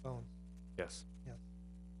district needs phones. Yes. Yes.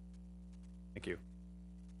 Thank you.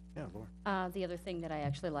 Yeah, Laura. The other thing that I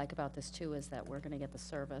actually like about this too is that we're gonna get the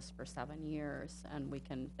service for 7 years, and we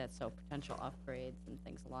can, that's so potential upgrades and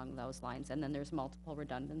things along those lines. And then there's multiple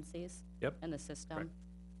redundancies Yep. in the system. Right.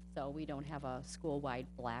 So we don't have a school-wide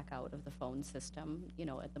blackout of the phone system, you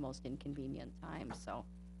know, at the most inconvenient time. So,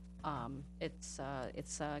 it's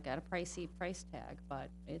got a pricey price tag, but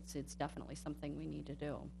it's definitely something we need to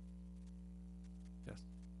do. Yes.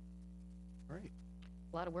 All right.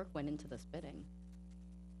 A lot of work went into this bidding.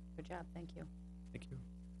 Good job, thank you. Thank you.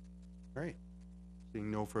 All right.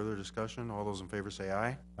 Seeing no further discussion, all those in favor say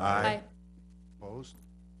aye. Aye. Opposed?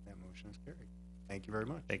 That motion is carried. Thank you very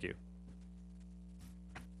much. Thank you.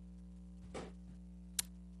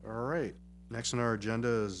 All right. Next on our agenda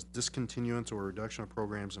is discontinuance or reduction of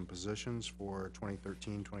programs and positions for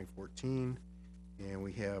 2013-2014. And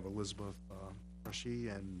we have Elizabeth Rushy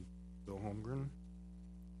and Bill Holmgren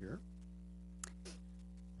here.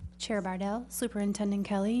 Chair Bardell, Superintendent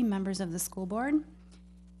Kelly, members of the school board.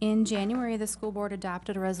 In January, the school board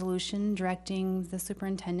adopted a resolution directing the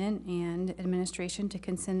superintendent and administration to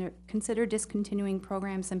consider discontinuing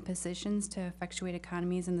programs and positions to effectuate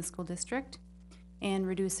economies in the school district and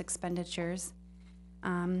reduce expenditures.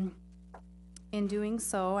 In doing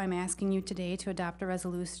so, I'm asking you today to adopt a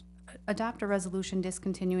resolution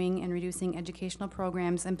discontinuing and reducing educational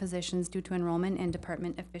programs and positions due to enrollment and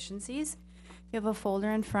department efficiencies. You have a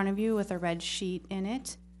folder in front of you with a red sheet in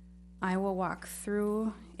it. I will walk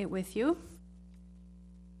through it with you.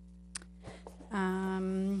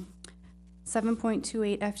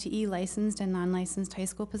 7.28 FTE licensed and non-licensed high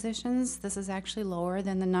school positions. This is actually lower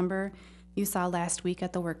than the number you saw last week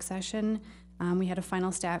at the work session. We had a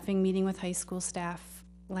final staffing meeting with high school staff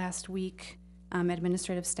last week,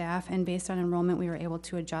 administrative staff, and based on enrollment, we were able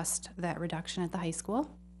to adjust that reduction at the high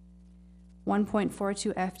school.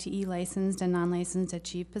 1.42 FTE licensed and non-licensed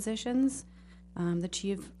Achieve positions. The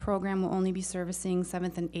Achieve program will only be servicing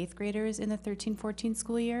 7th and 8th graders in the 13-14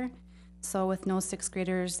 school year. So with no 6th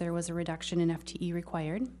graders, there was a reduction in FTE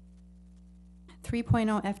required.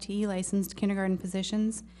 3.0 FTE licensed kindergarten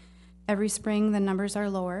positions. Every spring, the numbers are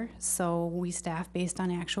lower, so we staff based on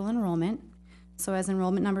actual enrollment. So as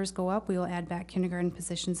enrollment numbers go up, we will add back kindergarten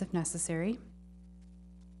positions if necessary.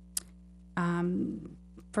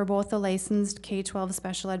 For both the licensed K-12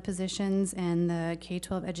 special ed positions and the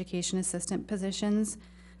K-12 education assistant positions,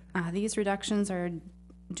 these reductions are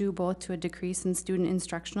due both to a decrease in student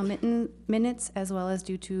instructional minutes as well as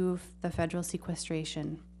due to the federal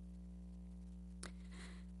sequestration.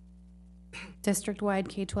 District-wide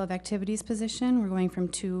K-12 activities position, we're going from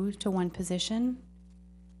 2 to 1 position.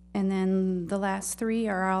 And then the last 3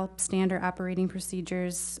 are all standard operating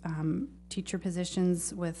procedures, teacher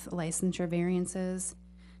positions with licensure variances,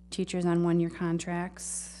 teachers on 1-year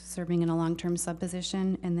contracts, serving in a long-term sub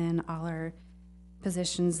position, and then all our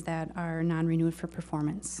positions that are non-renewed for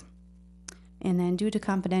performance. And then due to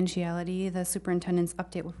confidentiality, the superintendent's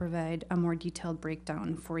update will provide a more detailed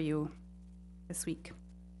breakdown for you this week.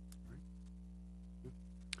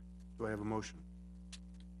 Do I have a motion?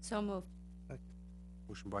 So moved.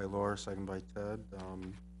 Motion by Laura, second by Ted.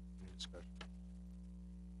 Any discussion?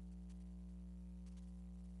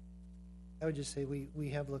 I would just say we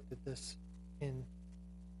have looked at this in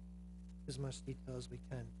as much detail as we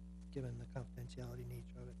can, given the confidentiality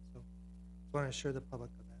nature of it, so I want to assure the public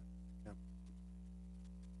of that. Yep.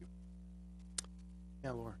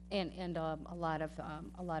 Yeah, Laura. And a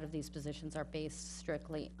lot of these positions are based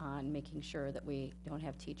strictly on making sure that we don't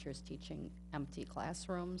have teachers teaching empty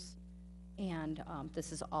classrooms. And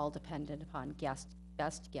this is all dependent upon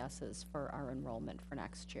best guesses for our enrollment for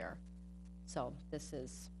next year. So this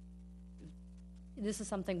is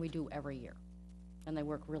something we do every year. And they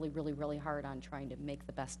work really, really, really hard on trying to make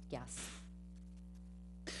the best guess.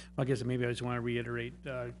 I guess maybe I just want to reiterate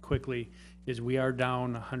quickly, is we are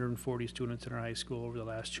down 140 students in our high school over the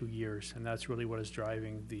last 2 years, and that's really what is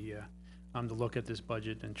driving the to look at this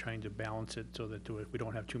budget and trying to balance it so that we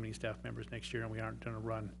don't have too many staff members next year, and we aren't going to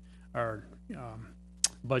run our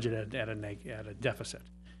budget at a deficit.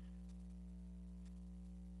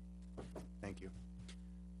 Thank you.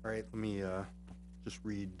 All right, let me just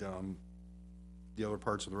read the other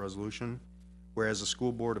parts of the resolution. Whereas the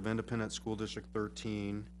School Board of Independent School District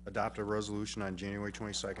 13 adopted a resolution on January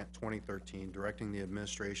 22nd, 2013, directing the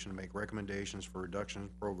administration to make recommendations for reduction in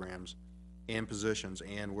programs and positions,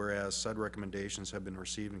 and whereas said recommendations have been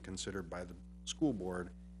received and considered by the school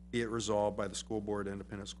board, be it resolved by the School Board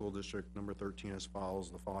Independent School District number 13 as follows: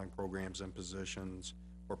 the following programs and positions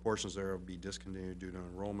or portions thereof be discontinued due to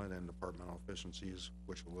enrollment and departmental efficiencies,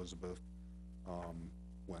 which Elizabeth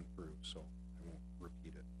went through, so I won't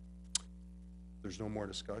repeat it. There's no more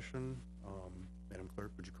discussion. Madam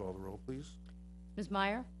Clerk, would you call the roll, please? Ms.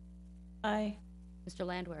 Meyer? Aye. Mr.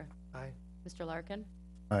 Landwehr? Aye. Mr. Larkin?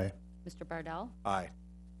 Aye. Mr. Bardell? Aye.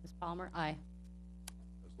 Ms. Palmer? Aye.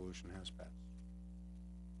 Resolution has passed.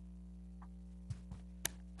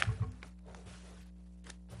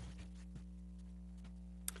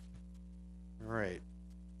 All right.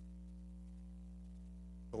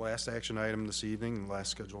 The last action item this evening, the last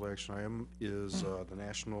scheduled action item, is the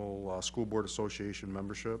National School Board Association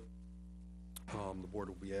membership. The board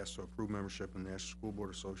will be asked to approve membership in the National School Board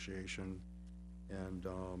Association, and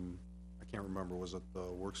I can't remember, was it the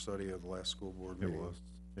work study of the last school board It meeting? was,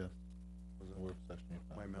 yes. Was it? Work session.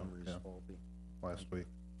 My memory's Yeah. faulty. Last week.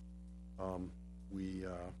 We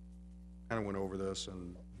kind of went over this,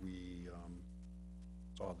 and we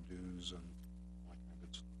saw the dues and all that kind of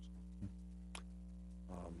good stuff.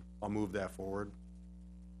 So, I'll move that forward.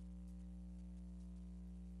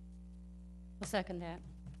 I'll second that.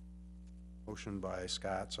 Motion by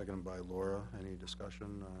Scott, seconded by Laura. Any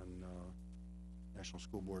discussion on National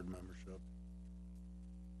School Board membership?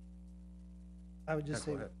 I would just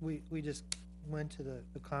Yeah, say, go we just went to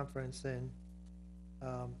the conference, and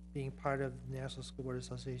being part of the National School Board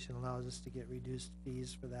Association allows us to get reduced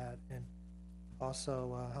fees for that, and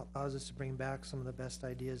also allows us to bring back some of the best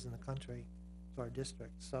ideas in the country to our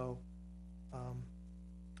district. So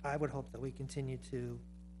I would hope that we continue to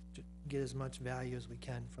get as much value as we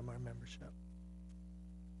can from our membership.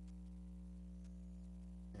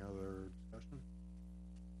 Any other discussion?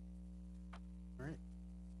 All right.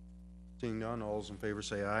 Seeing none, all those in favor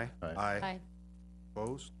say aye. Aye. Aye.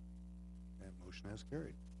 Opposed? That motion has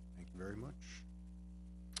carried. Thank you very much.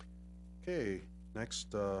 Okay,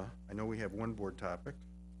 next, I know we have one board topic.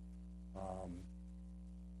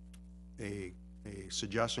 A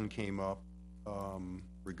suggestion came up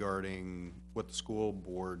regarding what the school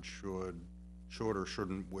board should or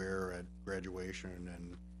shouldn't wear at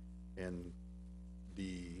graduation, and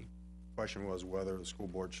the question was whether the school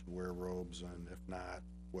board should wear robes, and if not,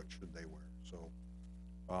 what should they wear? So,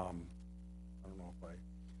 I don't know if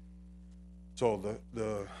so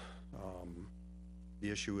the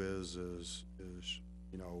issue is,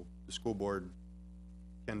 you know, the school board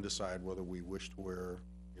can decide whether we wish to wear,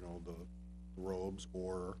 you know, the robes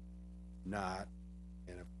or not.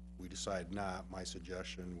 And if we decide not, my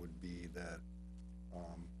suggestion would be that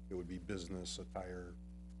it would be business attire,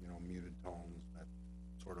 you know, muted tones, that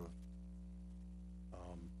sort of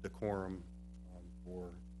decorum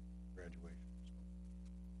for graduation.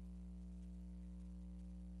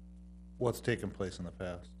 What's taken place in the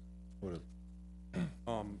past? What is?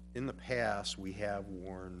 In the past, we have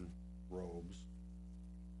worn robes.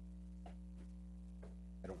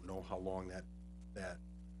 I don't know how long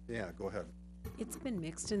yeah, go ahead. It's been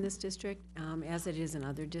mixed in this district, as it is in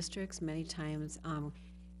other districts. Many times,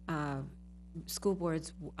 school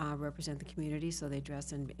boards represent the community, so they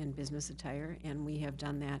dress in business attire, and we have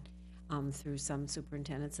done that through some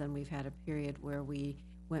superintendents, and we've had a period where we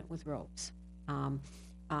went with robes,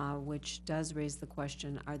 which does raise the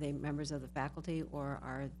question, are they members of the faculty, or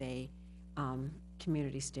are they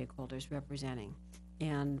community stakeholders representing?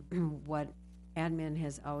 And what admin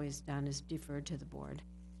has always done is deferred to the board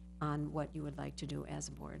on what you would like to do as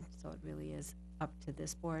a board. So it really is up to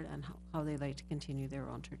this board on how they like to continue their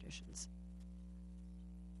own traditions.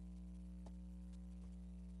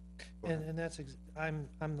 And that's, I'm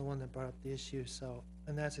the one that brought up the issue, so,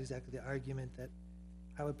 and that's exactly the argument that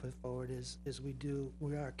I would put forward is we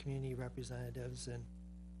are community representatives, and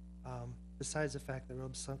besides the fact that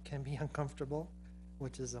robes can be uncomfortable,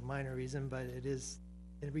 which is a minor reason, but it is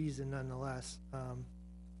a reason nonetheless.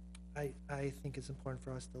 I think it's important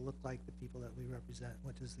for us to look like the people that we represent,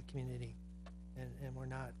 which is the community, and we're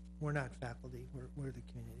not faculty, we're the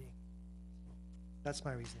community. that's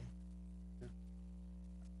my reasoning.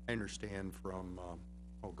 I understand from,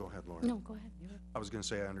 oh, go ahead, Lauren. No, go ahead. I was gonna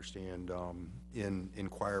say, I understand, in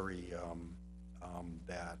inquiry,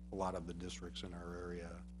 that a lot of the districts in our area,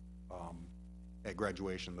 at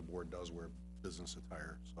graduation, the board does wear business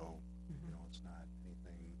attire, so, you know, it's not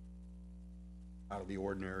anything out of the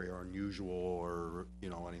ordinary or unusual or, you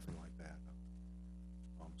know, anything like that.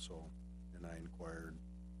 So, and I inquired,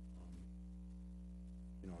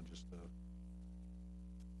 you know, just to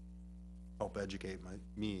help educate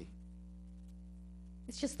me.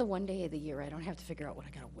 It's just the one day of the year I don't have to figure out what I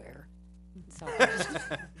gotta wear. So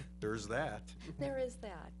There's that. there is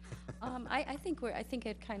that. I think I think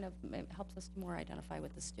it kind of helps us to more identify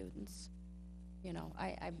with the students. You know,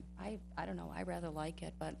 I don't know, I rather like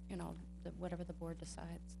it, but, you know, whatever the board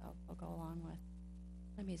decides, I'll go along with.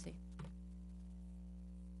 I'm easy.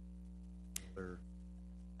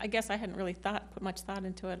 I guess I hadn't really put much thought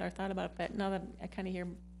into it or thought about it, but now that I kind of hear,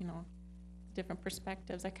 you know, different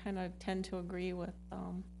perspectives, I kind of tend to agree with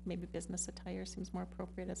maybe business attire seems more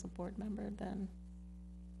appropriate as a board member than,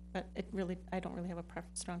 but I don't really have a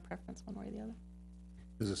strong preference one way or the other.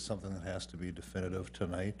 Is this something that has to be definitive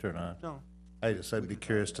tonight or not? No. I'd be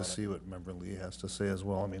curious to see what Member Lee has to say as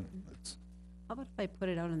well. I mean, it's, How about if I put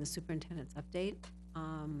it out in the superintendent's update,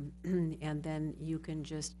 and then you can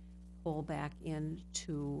just pull back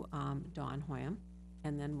into Dawn Hoyam,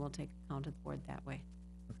 and then we'll take account of the board that way.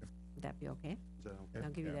 Okay. Would that be okay? Is that okay?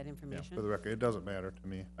 I'll give you Yeah. that information. for the record, it doesn't matter to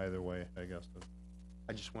me either way, I guess.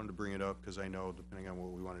 I just wanted to bring it up because I know depending on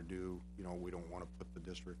what we want to do, you know, we don't want to put the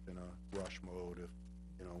district in a rush mode if,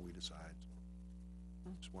 you know, we decide.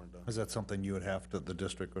 So just wanted to. Is that something you would have to, the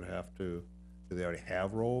district would have to, do they already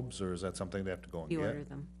have robes, or is that something they have to go and You get? order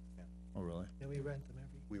them. Oh, really? Yeah, we rent them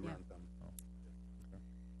We Yeah. rent them.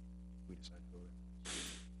 We decide to do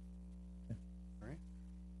it. All right?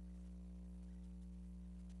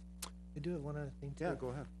 I do have one other thing too. Yeah, go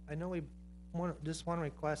ahead. I know just one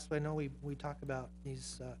request, I know we talk about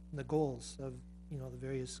these, the goals of, you know, the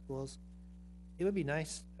various schools. It would be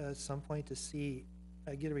nice at some point to see,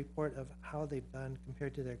 get a report of how they've done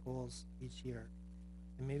compared to their goals each year.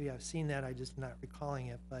 And maybe I've seen that, I just not recalling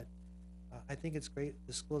it, but I think it's great,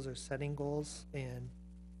 the schools are setting goals, and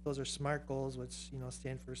those are SMART goals, which, you know,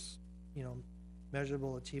 stand for, you know,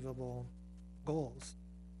 measurable, achievable goals.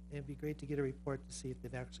 It'd be great to get a report to see if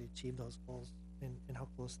they've actually achieved those goals and how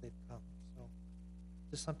close they've come. So,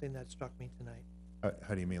 just something that struck me tonight.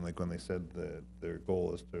 How do you mean, like when they said that their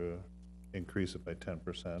goal is to increase it by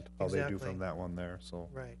 10%? How they do Exactly. from that one there, so.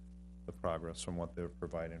 Right. The progress from what they're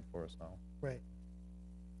providing for us now. Right.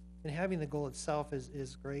 And having the goal itself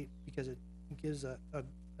is great because it gives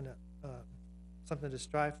something to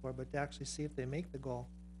strive for, but to actually see if they make the goal,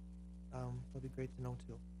 would be great to know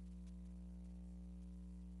too.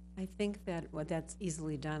 I think that, that's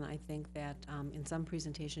easily done. I think that in some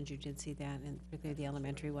presentations you did see that, and particularly the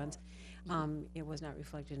elementary ones. It was not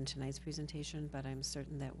reflected in tonight's presentation, but I'm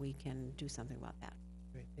certain that we can do something about that.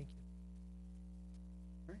 Great, thank you.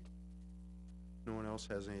 No one else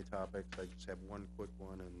has any topics, I just have one quick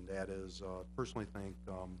one, and that is personally thank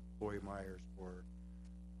Lori Myers for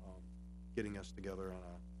getting us together on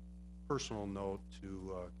a personal note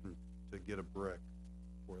to get a brick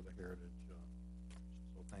for the Heritage. So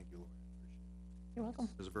thank you, Lori. Appreciate it. You're welcome.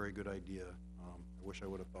 It was a very good idea. I wish I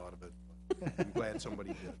would have thought of it, but I'm glad somebody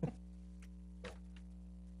did.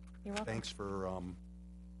 You're welcome. Thanks for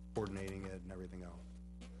coordinating it and everything else.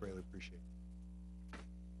 Really appreciate it.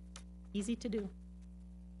 Easy to do.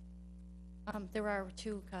 There are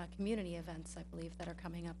two community events, I believe, that are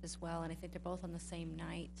coming up as well, and I think they're both on the same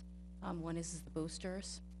night. One is the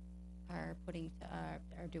Boosters are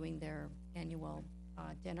doing their annual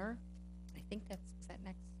dinner. I think is that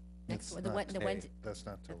next Wednesday? That's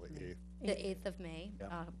not till the 8th. The 8th of May.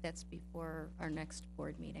 Yep. That's before our next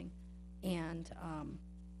board meeting, and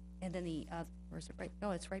then or is it right?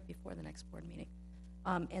 No, it's right before the next board meeting.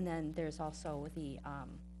 And then there's also the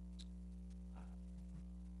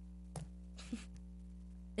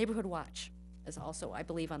Neighborhood Watch is also, I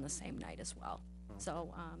believe, on the same night as well.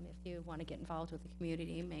 So if you want to get involved with the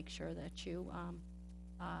community, make sure that you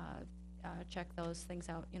check those things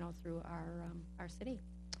out, you know, through our city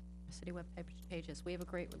web pages. We have a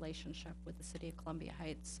great relationship with the city of Columbia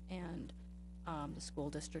Heights and the school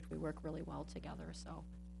district. We work really well together, so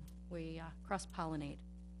we cross-pollinate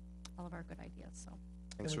all of our good ideas, so.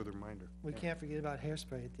 Thanks for the reminder. We can't forget about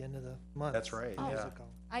Hairspray at the end of the month. That's right, The yeah. musical.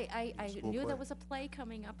 I School knew play. there was a play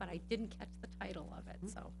coming up, but I didn't catch the title of it,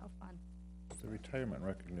 so how fun. The retirement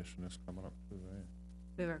recognition is coming up too, right?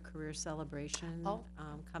 We have our career celebration Oh.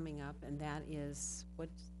 coming up, and that is, what,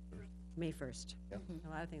 May 1st. Yep. A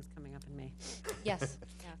lot of things coming up in May. Yes, yes.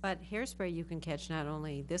 But hairspray you can catch not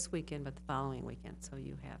only this weekend, but the following weekend, so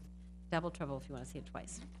you have double trouble if you want to see it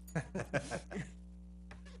twice.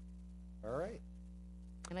 All right.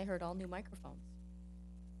 And I heard all new microphones.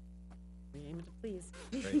 We aim to please.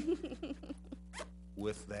 Great.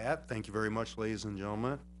 With that, thank you very much, ladies and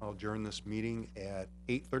gentlemen. I'll adjourn this meeting at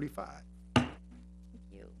 8:35.